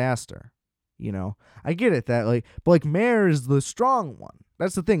a disaster. You know, I get it that like, but like Mare is the strong one.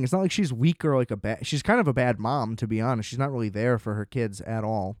 That's the thing. It's not like she's weak or like she's kind of a bad mom, to be honest. She's not really there for her kids at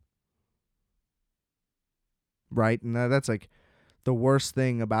all. Right? And that's like the worst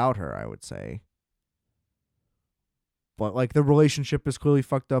thing about her, I would say. But like the relationship is clearly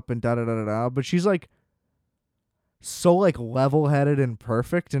fucked up and da-da-da-da-da. But she's like so like level-headed and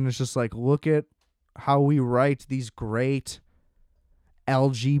perfect. And it's just like, look at how we write these great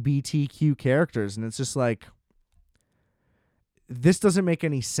LGBTQ characters. And it's just like, this doesn't make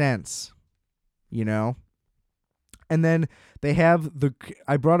any sense, you know? And then they have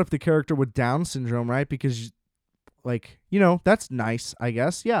I brought up the character with Down syndrome, right? Because like, you know, that's nice, I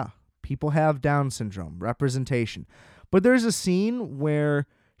guess. Yeah, people have Down syndrome, representation. But there's a scene where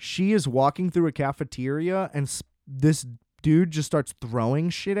she is walking through a cafeteria and this dude just starts throwing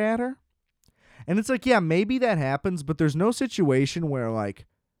shit at her. And it's like, yeah, maybe that happens, but there's no situation where like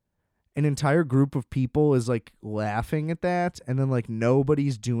an entire group of people is like laughing at that and then like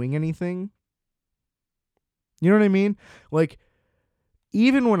nobody's doing anything. You know what I mean? Like,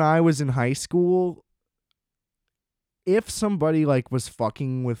 even when I was in high school, if somebody like was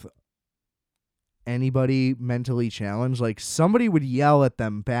fucking with anybody mentally challenged, like somebody would yell at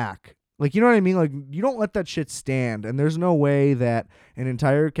them back. Like, you know what I mean? Like, you don't let that shit stand. And there's no way that an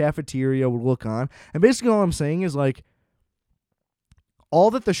entire cafeteria would look on. And basically all I'm saying is like,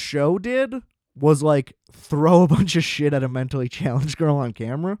 all that the show did was like throw a bunch of shit at a mentally challenged girl on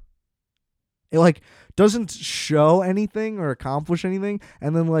camera. It like doesn't show anything or accomplish anything.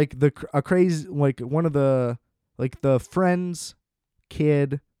 And then like a crazy, like one of the, like the friend's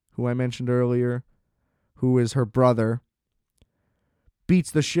kid who I mentioned earlier, who is her brother,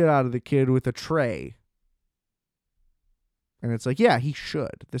 beats the shit out of the kid with a tray. And it's like, yeah, he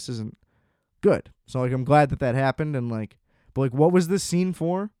should. This isn't good. So like, I'm glad that happened. And like, but like, what was this scene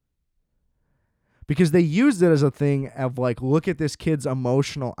for? Because they used it as a thing of like, look at this kid's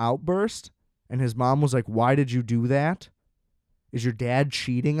emotional outburst. And his mom was like, why did you do that? Is your dad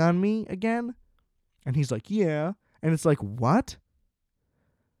cheating on me again? And he's like, yeah. And it's like, what?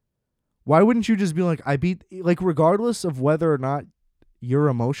 Why wouldn't you just be like, like, regardless of whether or not you're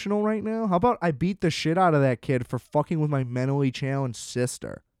emotional right now, how about I beat the shit out of that kid for fucking with my mentally challenged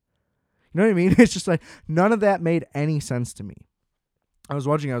sister? You know what I mean? It's just like, none of that made any sense to me. I was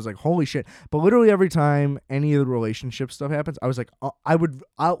watching, I was like, holy shit. But literally every time any of the relationship stuff happens, I was like, I would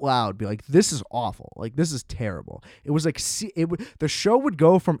out loud be like, this is awful. Like, this is terrible. It was like, the show would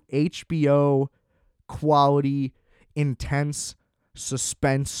go from HBO quality, intense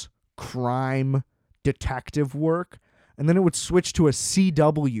suspense, crime, detective work, and then it would switch to a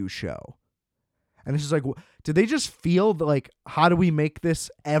CW show. And it's just like, did they just feel like, how do we make this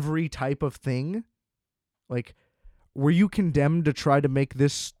every type of thing? Like, were you condemned to try to make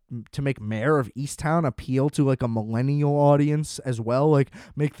this, to make Mayor of Easttown appeal to like a millennial audience as well? Like,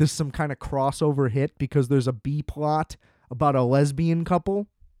 make this some kind of crossover hit because there's a B plot about a lesbian couple?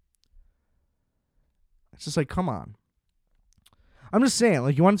 It's just like, come on. I'm just saying,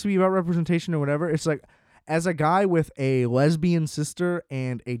 like, you want it to be about representation or whatever. It's like, as a guy with a lesbian sister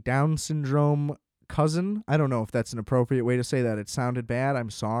and a Down syndrome cousin, I don't know if that's an appropriate way to say that. It sounded bad. I'm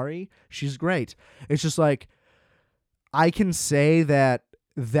sorry. She's great. It's just like, I can say that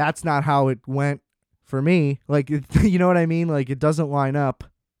that's not how it went for me. Like, you know what I mean? Like, it doesn't line up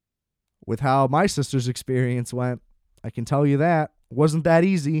with how my sister's experience went. I can tell you that. It wasn't that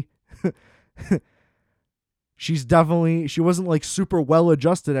easy. She wasn't like super well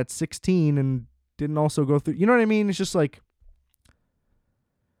adjusted at 16 and didn't also go through, you know what I mean? It's just like,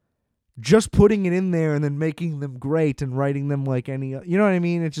 just putting it in there and then making them great and writing them like any, you know what I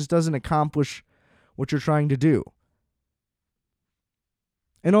mean? It just doesn't accomplish what you're trying to do.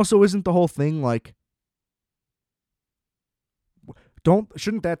 And also, isn't the whole thing like,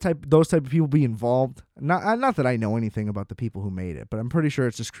 shouldn't those type of people be involved? Not that I know anything about the people who made it, but I'm pretty sure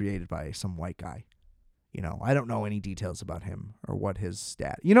it's just created by some white guy. You know, I don't know any details about him or what his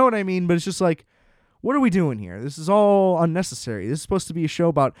stat. You know what I mean? But it's just like, what are we doing here? This is all unnecessary. This is supposed to be a show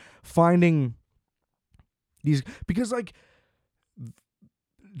about finding these, because like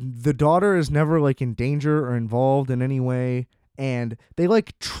the daughter is never like in danger or involved in any way. And they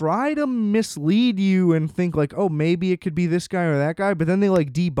like try to mislead you and think like, oh, maybe it could be this guy or that guy. But then they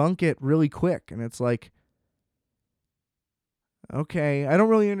like debunk it really quick. And it's like, okay, I don't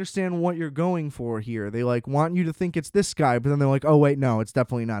really understand what you're going for here. They like want you to think it's this guy, but then they're like, oh, wait, no, it's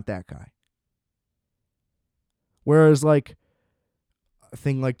definitely not that guy. Whereas like a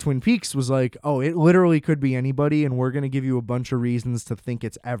thing like Twin Peaks was like, oh, it literally could be anybody, and we're going to give you a bunch of reasons to think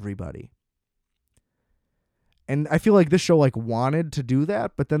it's everybody. And I feel like this show like wanted to do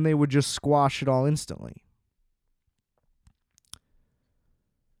that, but then they would just squash it all instantly.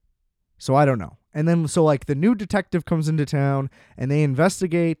 So I don't know. And then so like the new detective comes into town and they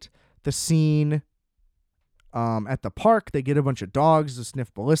investigate the scene at the park. They get a bunch of dogs to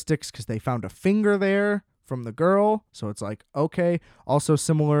sniff ballistics because they found a finger there from the girl. So it's like, okay. Also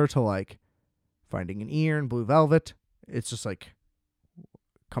similar to like Finding an Ear in Blue Velvet. It's just like,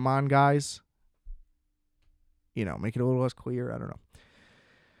 come on, guys. You know, make it a little less clear. I don't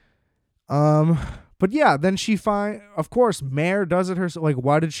know. But yeah, then of course, Mare does it herself. Like,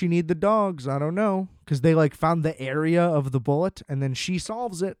 why did she need the dogs? I don't know. Because they like found the area of the bullet and then she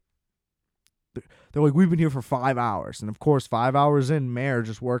solves it. They're like, we've been here for 5 hours. And of course, 5 hours in, Mare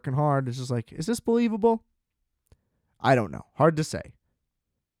just working hard. It's just like, is this believable? I don't know. Hard to say.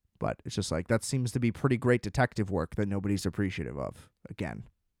 But it's just like, that seems to be pretty great detective work that nobody's appreciative of. Again.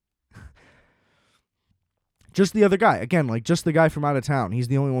 Just the other guy. Again, like just the guy from out of town. He's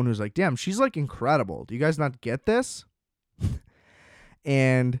the only one who's like, damn, she's like incredible. Do you guys not get this?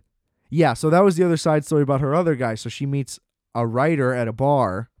 And yeah, so that was the other side story about her other guy. So she meets a writer at a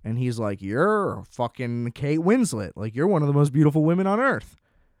bar and he's like, you're fucking Kate Winslet. Like, you're one of the most beautiful women on earth.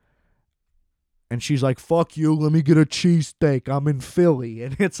 And she's like, fuck you. Let me get a cheesesteak. I'm in Philly.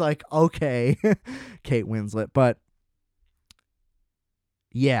 And it's like, okay, Kate Winslet. But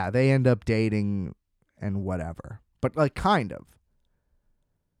yeah, they end up dating and whatever. But like kind of.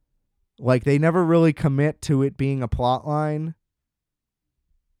 Like they never really commit to it being a plot line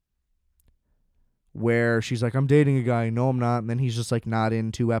where she's like, I'm dating a guy. No, I'm not. And then he's just like not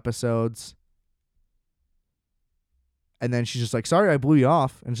in 2 episodes. And then she's just like, sorry, I blew you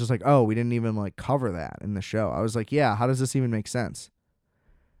off. And it's just like, oh, we didn't even like cover that in the show. I was like, yeah, how does this even make sense?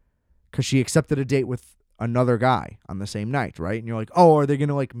 Because she accepted a date with another guy on the same night, right? And you're like, oh, are they going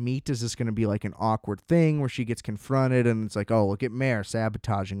to like meet? Is this going to be like an awkward thing where she gets confronted and it's like, oh, look at Mare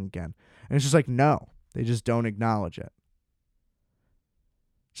sabotaging again. And it's just like, no, they just don't acknowledge it.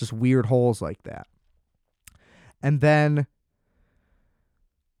 It's just weird holes like that. And then,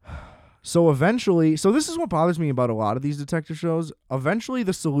 so eventually, so this is what bothers me about a lot of these detective shows. Eventually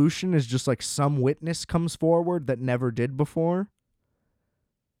the solution is just like some witness comes forward that never did before.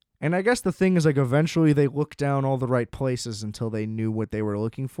 And I guess the thing is, like, eventually they looked down all the right places until they knew what they were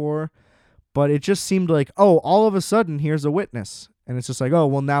looking for. But it just seemed like, oh, all of a sudden, here's a witness. And it's just like, oh,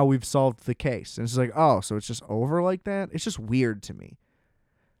 well, now we've solved the case. And it's just like, oh, so it's just over like that? It's just weird to me.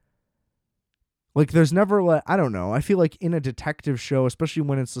 Like, there's never, like, I don't know. I feel like in a detective show, especially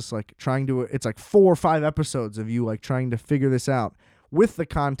when it's just like it's like 4 or 5 episodes of you like trying to figure this out with the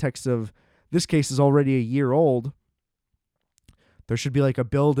context of this case is already a year old. There should be like a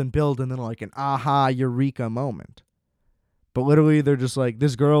build and then like an aha eureka moment. But literally, they're just like,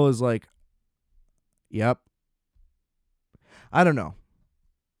 this girl is like, yep. I don't know.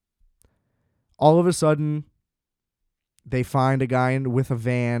 All of a sudden, they find a guy with a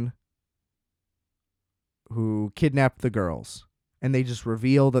van who kidnapped the girls. And they just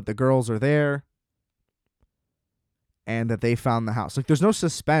reveal that the girls are there and that they found the house. Like, there's no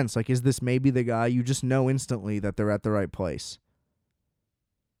suspense. Like, is this maybe the guy? You just know instantly that they're at the right place.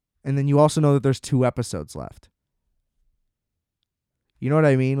 And then you also know that there's 2 episodes left. You know what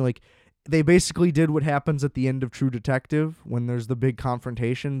I mean? Like, they basically did what happens at the end of True Detective when there's the big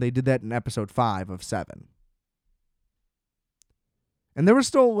confrontation. They did that in episode 5 of 7. And there was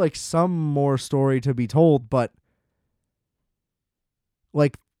still, like, some more story to be told, but,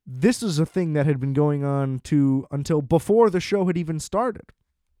 like, this is a thing that had been going on until before the show had even started.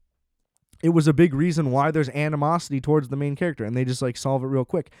 It was a big reason why there's animosity towards the main character, and they just, like, solve it real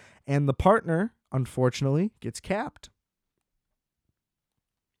quick. And the partner, unfortunately, gets capped.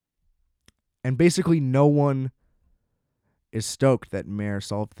 And basically no one is stoked that Mare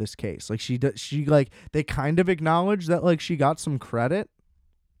solved this case. Like, they kind of acknowledge that, like, she got some credit.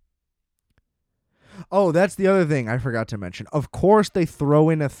 Oh, that's the other thing I forgot to mention. Of course, they throw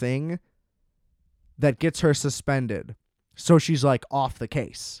in a thing that gets her suspended. So she's, like, off the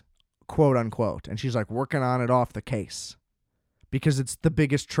case, quote unquote. And she's, like, working on it off the case because it's the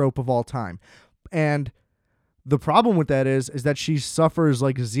biggest trope of all time. And the problem with that is that she suffers,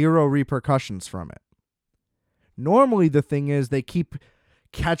 like, 0 repercussions from it. Normally, the thing is they keep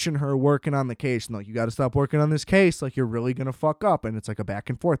catching her working on the case. And, like, you got to stop working on this case. Like, you're really going to fuck up. And it's like a back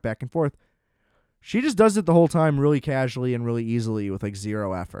and forth. She just does it the whole time really casually and really easily with, like,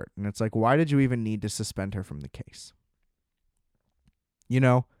 0 effort. And it's like, why did you even need to suspend her from the case? You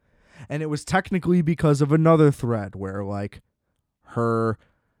know? And it was technically because of another thread where, like, her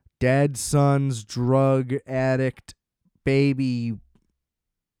dead son's drug addict baby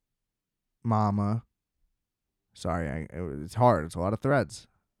mama. Sorry, it's hard. It's a lot of threads.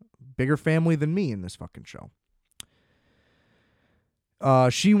 Bigger family than me in this fucking show.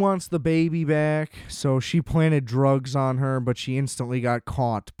 She wants the baby back, so she planted drugs on her, but she instantly got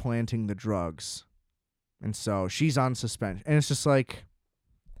caught planting the drugs. And so she's on suspension. And it's just like,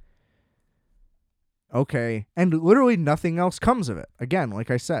 okay. And literally nothing else comes of it. Again, like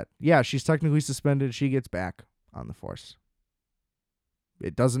I said, yeah, she's technically suspended. She gets back on the force.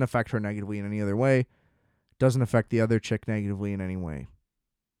 It doesn't affect her negatively in any other way. Doesn't affect the other chick negatively in any way.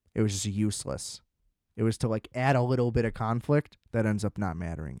 It was just useless. It was to, like, add a little bit of conflict that ends up not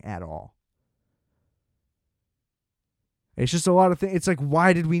mattering at all. It's just a lot of things. It's like,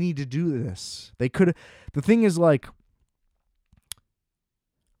 why did we need to do this? They could. The thing is, like,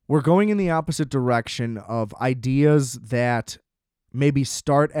 we're going in the opposite direction of ideas that maybe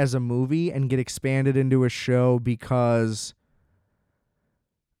start as a movie and get expanded into a show because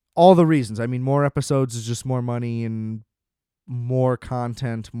all the reasons. I mean, more episodes is just more money and more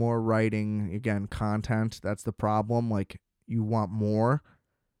content, more writing. Again, content, that's the problem. Like, you want more.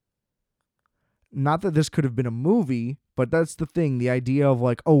 Not that this could have been a movie, but that's the thing. The idea of,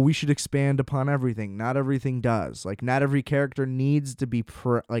 like, oh, we should expand upon everything. Not everything does. Like, not every character needs to be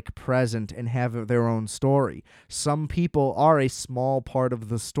present and have their own story. Some people are a small part of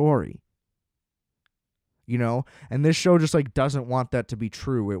the story. You know? And this show just, like, doesn't want that to be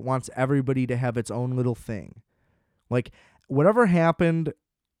true. It wants everybody to have its own little thing. Like, whatever happened,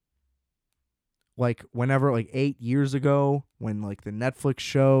 like, whenever, like, 8 years ago, when, like, the Netflix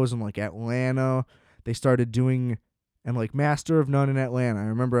shows and, like, Atlanta, they started doing, and, like, Master of None in Atlanta, I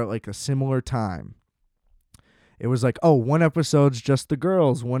remember at, like, a similar time. It was like, oh, one episode's just the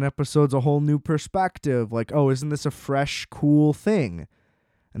girls, one episode's a whole new perspective. Like, oh, isn't this a fresh, cool thing?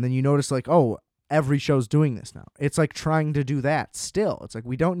 And then you notice, like, oh, every show's doing this now. It's like trying to do that still. It's like,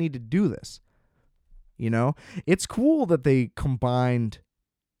 we don't need to do this. You know? It's cool that they combined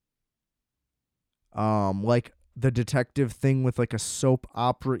like the detective thing with, like, a soap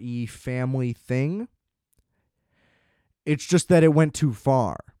opera-y family thing. It's just that it went too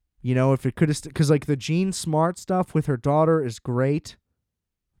far. You know, if it could have, because, like, the Jean Smart stuff with her daughter is great.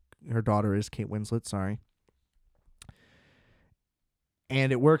 Her daughter is Kate Winslet, sorry.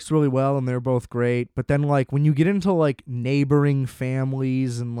 And it works really well, and they're both great. But then, like, when you get into, like, neighboring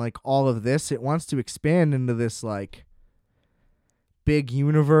families and, like, all of this, it wants to expand into this, like, big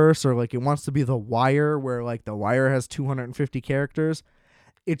universe, or, like, it wants to be The Wire, where, like, The Wire has 250 characters.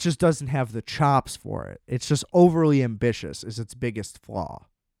 it just doesn't have the chops for it. It's just overly ambitious is its biggest flaw.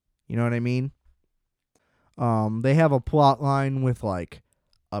 You know what I mean? They have a plot line with like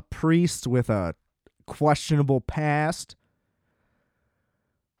a priest with a questionable past.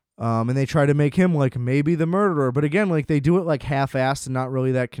 And they try to make him like maybe the murderer. But again, like they do it like half-assed and not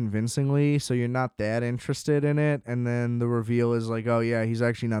really that convincingly. So you're not that interested in it. And then the reveal is like, oh yeah, he's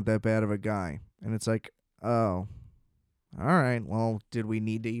actually not that bad of a guy. And it's like, oh, all right. Well, did we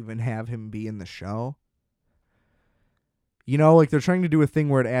need to even have him be in the show? You know, like they're trying to do a thing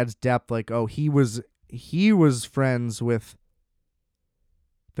where it adds depth. Like, oh, he was friends with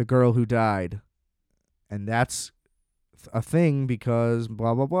the girl who died. And that's a thing because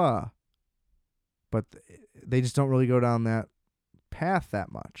blah, blah, blah. But they just don't really go down that path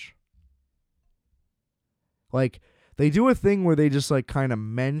that much. Like, they do a thing where they just, like, kind of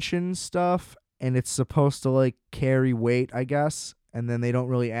mention stuff, and it's supposed to, like, carry weight, I guess, and then they don't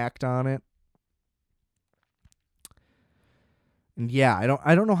really act on it. And yeah,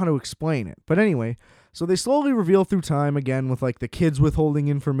 I don't know how to explain it. But anyway, so they slowly reveal through time again with, like, the kids withholding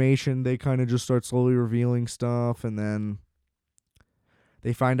information. They kind of just start slowly revealing stuff, and then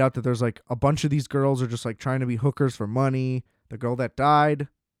they find out that there's, like, a bunch of these girls are just, like, trying to be hookers for money. The girl that died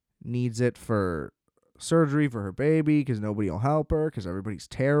needs it for surgery for her baby because nobody will help her because everybody's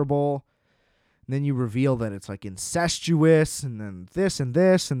terrible. And then you reveal that it's, like, incestuous, and then this, and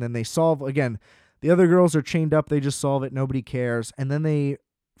then they solve, again, the other girls are chained up. They just solve it. Nobody cares. And then they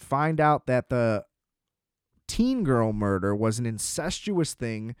find out that the teen girl murder was an incestuous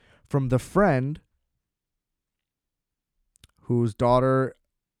thing from the friend whose daughter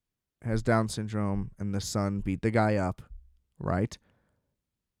has Down syndrome and the son beat the guy up, right?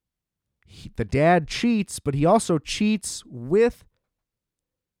 The dad cheats, but he also cheats with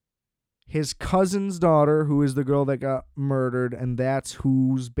his cousin's daughter, who is the girl that got murdered, and that's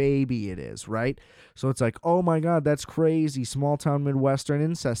whose baby it is, right? So it's like, oh my God, that's crazy. Small town Midwestern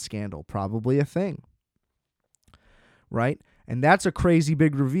incest scandal, probably a thing, right? And that's a crazy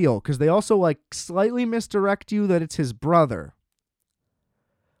big reveal because they also like slightly misdirect you that it's his brother.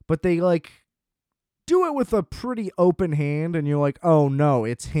 But they like do it with a pretty open hand and you're like, oh no,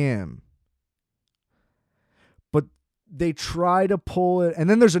 it's him. But they try to pull it. And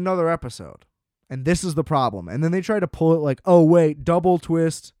then there's another episode. And this is the problem. And then they try to pull it like, oh wait, double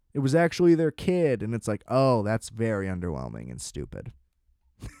twist. It was actually their kid. And it's like, oh, that's very underwhelming and stupid.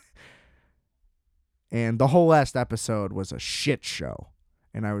 And the whole last episode was a shit show.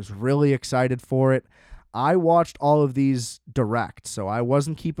 And I was really excited for it. I watched all of these direct, so I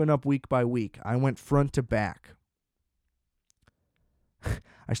wasn't keeping up week by week. I went front to back.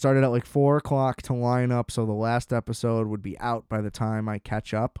 I started at like 4 o'clock to line up so the last episode would be out by the time I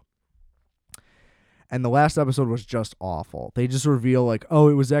catch up. And the last episode was just awful. They just reveal like, oh,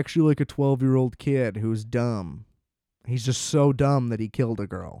 it was actually like a 12-year-old kid who's dumb. He's just so dumb that he killed a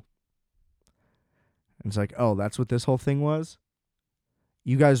girl. And it's like, oh, that's what this whole thing was?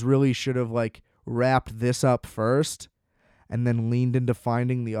 You guys really should have like wrapped this up first and then leaned into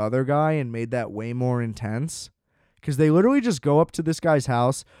finding the other guy and made that way more intense. Because they literally just go up to this guy's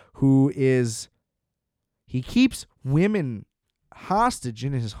house he keeps women hostage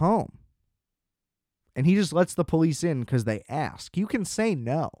in his home. And he just lets the police in because they ask. You can say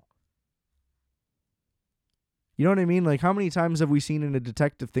no. You know what I mean? Like, how many times have we seen in a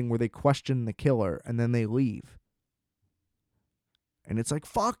detective thing where they question the killer and then they leave? And it's like,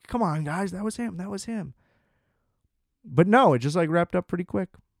 fuck, come on, guys, that was him. But no, it just like wrapped up pretty quick.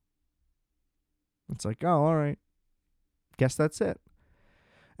 It's like, oh, all right. Guess that's it.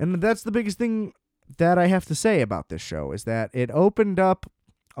 And that's the biggest thing that I have to say about this show is that it opened up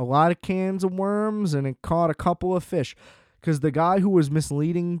a lot of cans of worms and it caught a couple of fish. Because the guy who was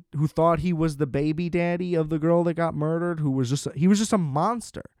misleading, who thought he was the baby daddy of the girl that got murdered, he was just a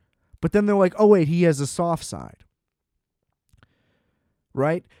monster. But then they're like, oh, wait, he has a soft side.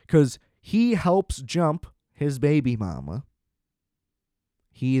 Right? Because he helps jump his baby mama.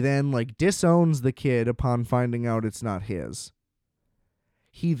 He then like disowns the kid upon finding out it's not his.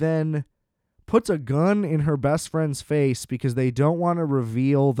 He then puts a gun in her best friend's face because they don't want to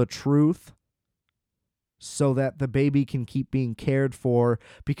reveal the truth so that the baby can keep being cared for,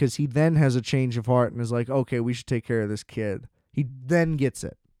 because he then has a change of heart and is like, okay, we should take care of this kid. He then gets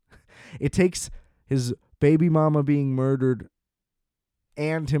it. It takes his baby mama being murdered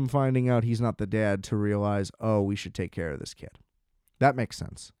and him finding out he's not the dad to realize, oh, we should take care of this kid. That makes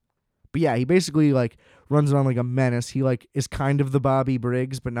sense. But yeah, he basically like runs around like a menace. He like is kind of the Bobby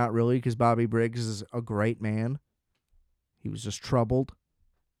Briggs, but not really, because Bobby Briggs is a great man. He was just troubled.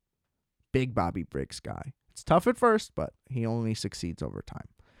 Big Bobby Briggs guy. It's tough at first, but he only succeeds over time,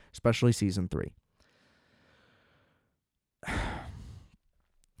 especially season 3.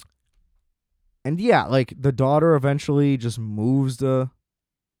 And yeah, like the daughter eventually just moves to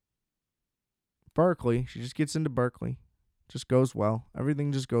Berkeley. She just gets into Berkeley. Just goes well.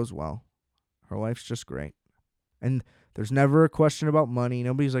 Everything just goes well. Her life's just great. And there's never a question about money.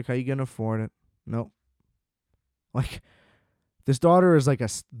 Nobody's like, how you going to afford it? Nope. Like, this daughter is like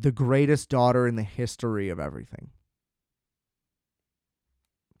the greatest daughter in the history of everything.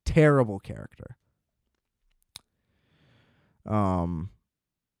 Terrible character.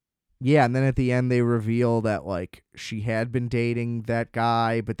 Yeah, and then at the end they reveal that like she had been dating that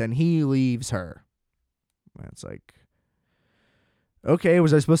guy, but then he leaves her. And it's like, okay,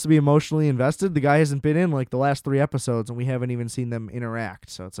 was I supposed to be emotionally invested? The guy hasn't been in like the last 3 episodes and we haven't even seen them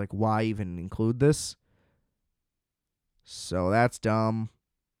interact. So it's like, why even include this? So that's dumb.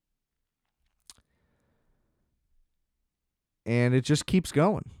 And it just keeps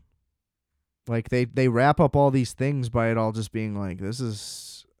going. Like they wrap up all these things by it all just being like, this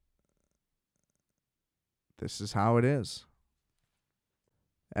is how it is.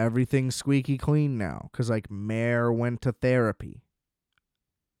 Everything's squeaky clean now because like Mare went to therapy.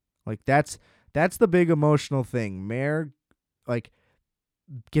 Like that's the big emotional thing. Mare like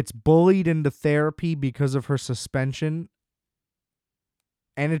gets bullied into therapy because of her suspension,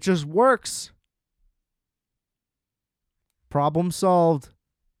 and it just works. Problem solved.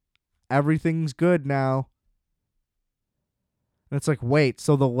 Everything's good now. And it's like, wait,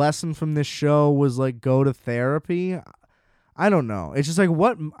 so the lesson from this show was like go to therapy? I don't know. It's just like,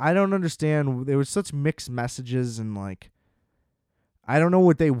 what? I don't understand. There was such mixed messages and like, I don't know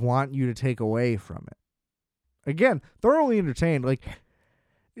what they want you to take away from it. Again, thoroughly entertained. Like,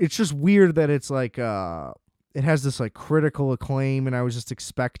 it's just weird that it's like, it has this like critical acclaim, and I was just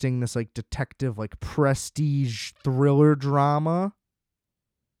expecting this like detective, like prestige thriller drama.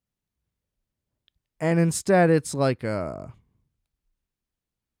 And instead it's like I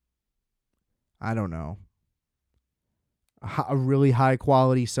don't know, a really high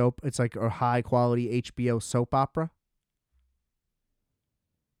quality soap. It's like a high quality HBO soap opera.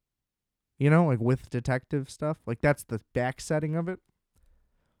 You know, like with detective stuff. Like that's the back setting of it.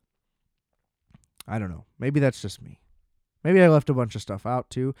 I don't know. Maybe that's just me. Maybe I left a bunch of stuff out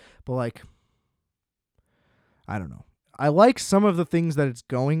too. But like, I don't know. I like some of the things that it's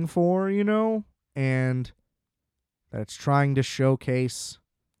going for, you know, and that it's trying to showcase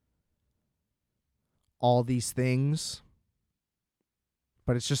all these things.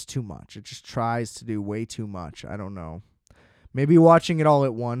 But it's just too much. It just tries to do way too much. I don't know. Maybe watching it all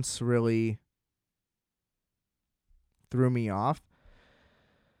at once really threw me off.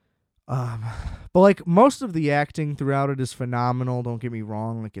 But like most of the acting throughout it is phenomenal. Don't get me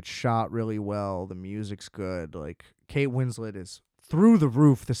wrong. Like it's shot really well. The music's good. Like Kate Winslet is through the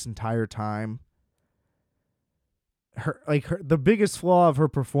roof this entire time. The biggest flaw of her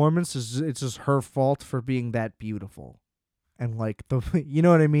performance is it's just her fault for being that beautiful. And like you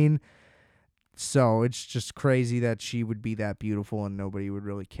know what I mean? So it's just crazy that she would be that beautiful and nobody would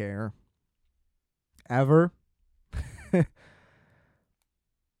really care. Ever.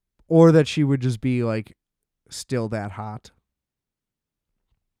 Or that she would just be like still that hot.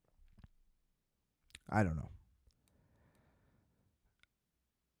 I don't know.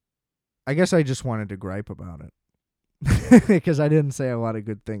 I guess I just wanted to gripe about it. Because I didn't say a lot of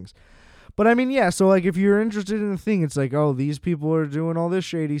good things. But I mean, yeah, so like if you're interested in the thing, it's like, oh, these people are doing all this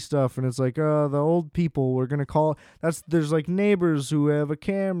shady stuff, and it's like, the old people, we're gonna call there's like neighbors who have a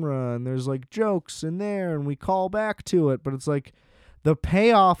camera, and there's like jokes in there, and we call back to it, but it's like the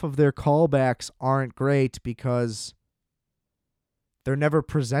payoff of their callbacks aren't great because they're never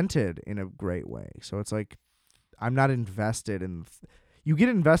presented in a great way. So it's like I'm not invested in you get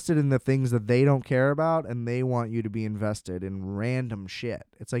invested in the things that they don't care about, and they want you to be invested in random shit.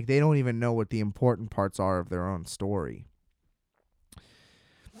 It's like they don't even know what the important parts are of their own story.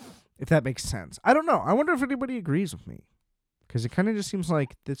 If that makes sense. I don't know. I wonder if anybody agrees with me. Because it kind of just seems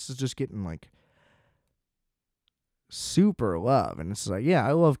like this is just getting like super love. And it's like, yeah,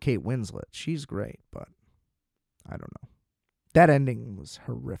 I love Kate Winslet. She's great, but I don't know. That ending was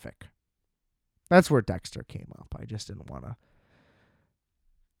horrific. That's where Dexter came up. I just didn't want to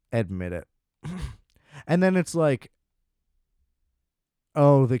admit it. And then it's like,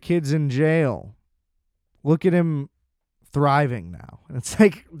 oh, the kid's in jail. Look at him thriving now. And it's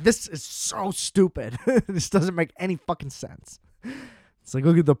like, this is so stupid. This doesn't make any fucking sense. It's like,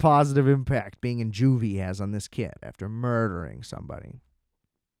 look at the positive impact being in juvie has on this kid after murdering somebody.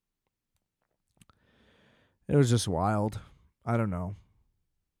 It was just wild. I don't know.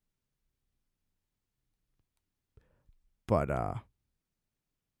 But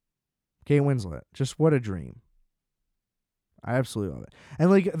Kate Winslet, just what a dream. I absolutely love it. And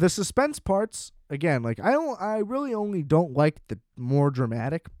like the suspense parts, again, like I really only don't like the more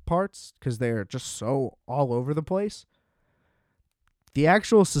dramatic parts because they're just so all over the place. The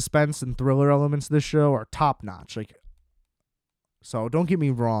actual suspense and thriller elements of this show are top notch. Like, so don't get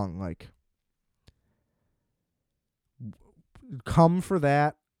me wrong, like, come for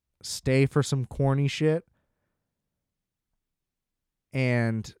that, stay for some corny shit,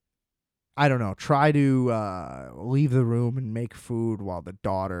 and I don't know, try to leave the room and make food while the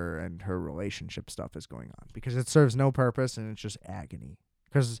daughter and her relationship stuff is going on, because it serves no purpose and it's just agony.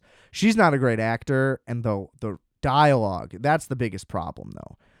 Because she's not a great actor, and the dialogue, that's the biggest problem,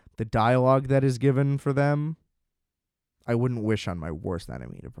 though. The dialogue that is given for them, I wouldn't wish on my worst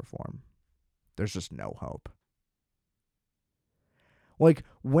enemy to perform. There's just no hope. Like,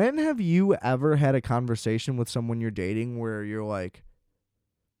 when have you ever had a conversation with someone you're dating where you're like,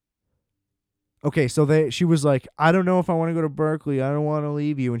 okay, so she was like, I don't know if I want to go to Berkeley. I don't want to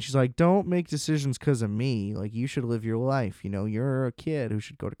leave you. And she's like, don't make decisions because of me. Like, you should live your life. You know, you're a kid who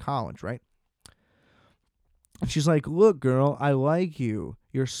should go to college, right? And she's like, look, girl, I like you.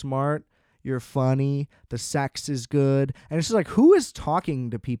 You're smart. You're funny. The sex is good. And it's just like, who is talking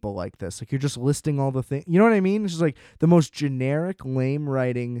to people like this? Like, you're just listing all the things. You know what I mean? It's just like the most generic, lame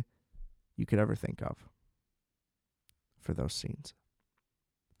writing you could ever think of for those scenes.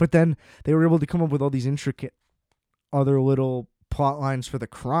 But then they were able to come up with all these intricate other little plot lines for the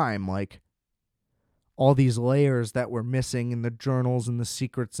crime, like all these layers that were missing in the journals and the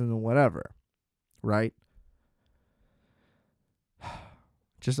secrets and the whatever, right?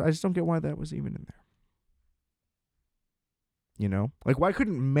 I just don't get why that was even in there. You know? Like, why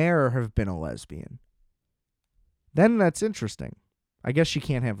couldn't Mare have been a lesbian? Then that's interesting. I guess she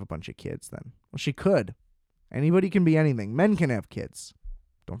can't have a bunch of kids then. Well, she could. Anybody can be anything. Men can have kids.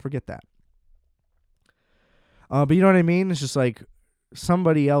 Don't forget that. But you know what I mean? It's just like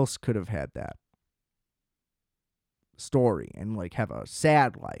somebody else could have had that story and like have a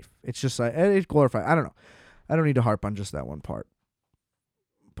sad life. It's just like, it's glorified. I don't know. I don't need to harp on just that one part.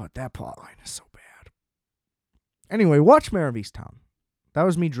 But that plotline is so bad. Anyway, watch Mare of Easttown. That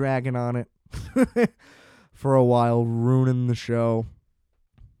was me dragging on it for a while, ruining the show.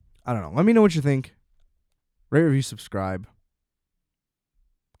 I don't know. Let me know what you think. Rate, review, subscribe.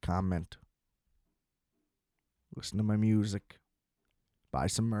 Comment. Listen to my music. Buy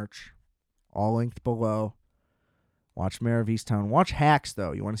some merch. All linked below. Watch Mare of Easttown. Watch Hacks,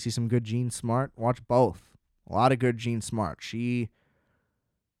 though. You want to see some good Jean Smart? Watch both. A lot of good Jean Smart.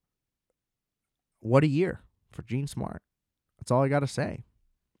 What a year for Jean Smart. That's all I got to say.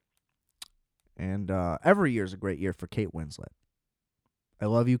 And every year is a great year for Kate Winslet. I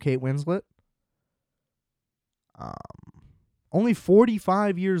love you, Kate Winslet. Only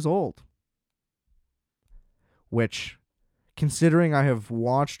 45 years old. Which, considering I have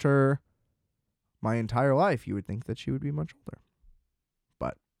watched her my entire life, you would think that she would be much older.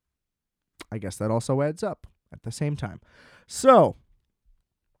 But I guess that also adds up at the same time. So,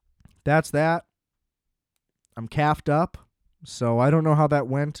 that's that. I'm caffed up, so I don't know how that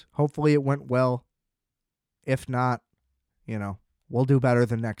went. Hopefully it went well. If not, we'll do better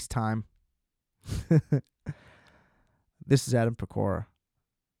the next time. This is Adam Pecora.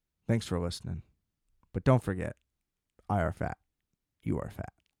 Thanks for listening. But don't forget, I are fat. You are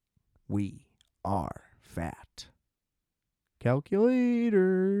fat. We are fat.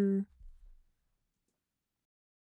 Calculator.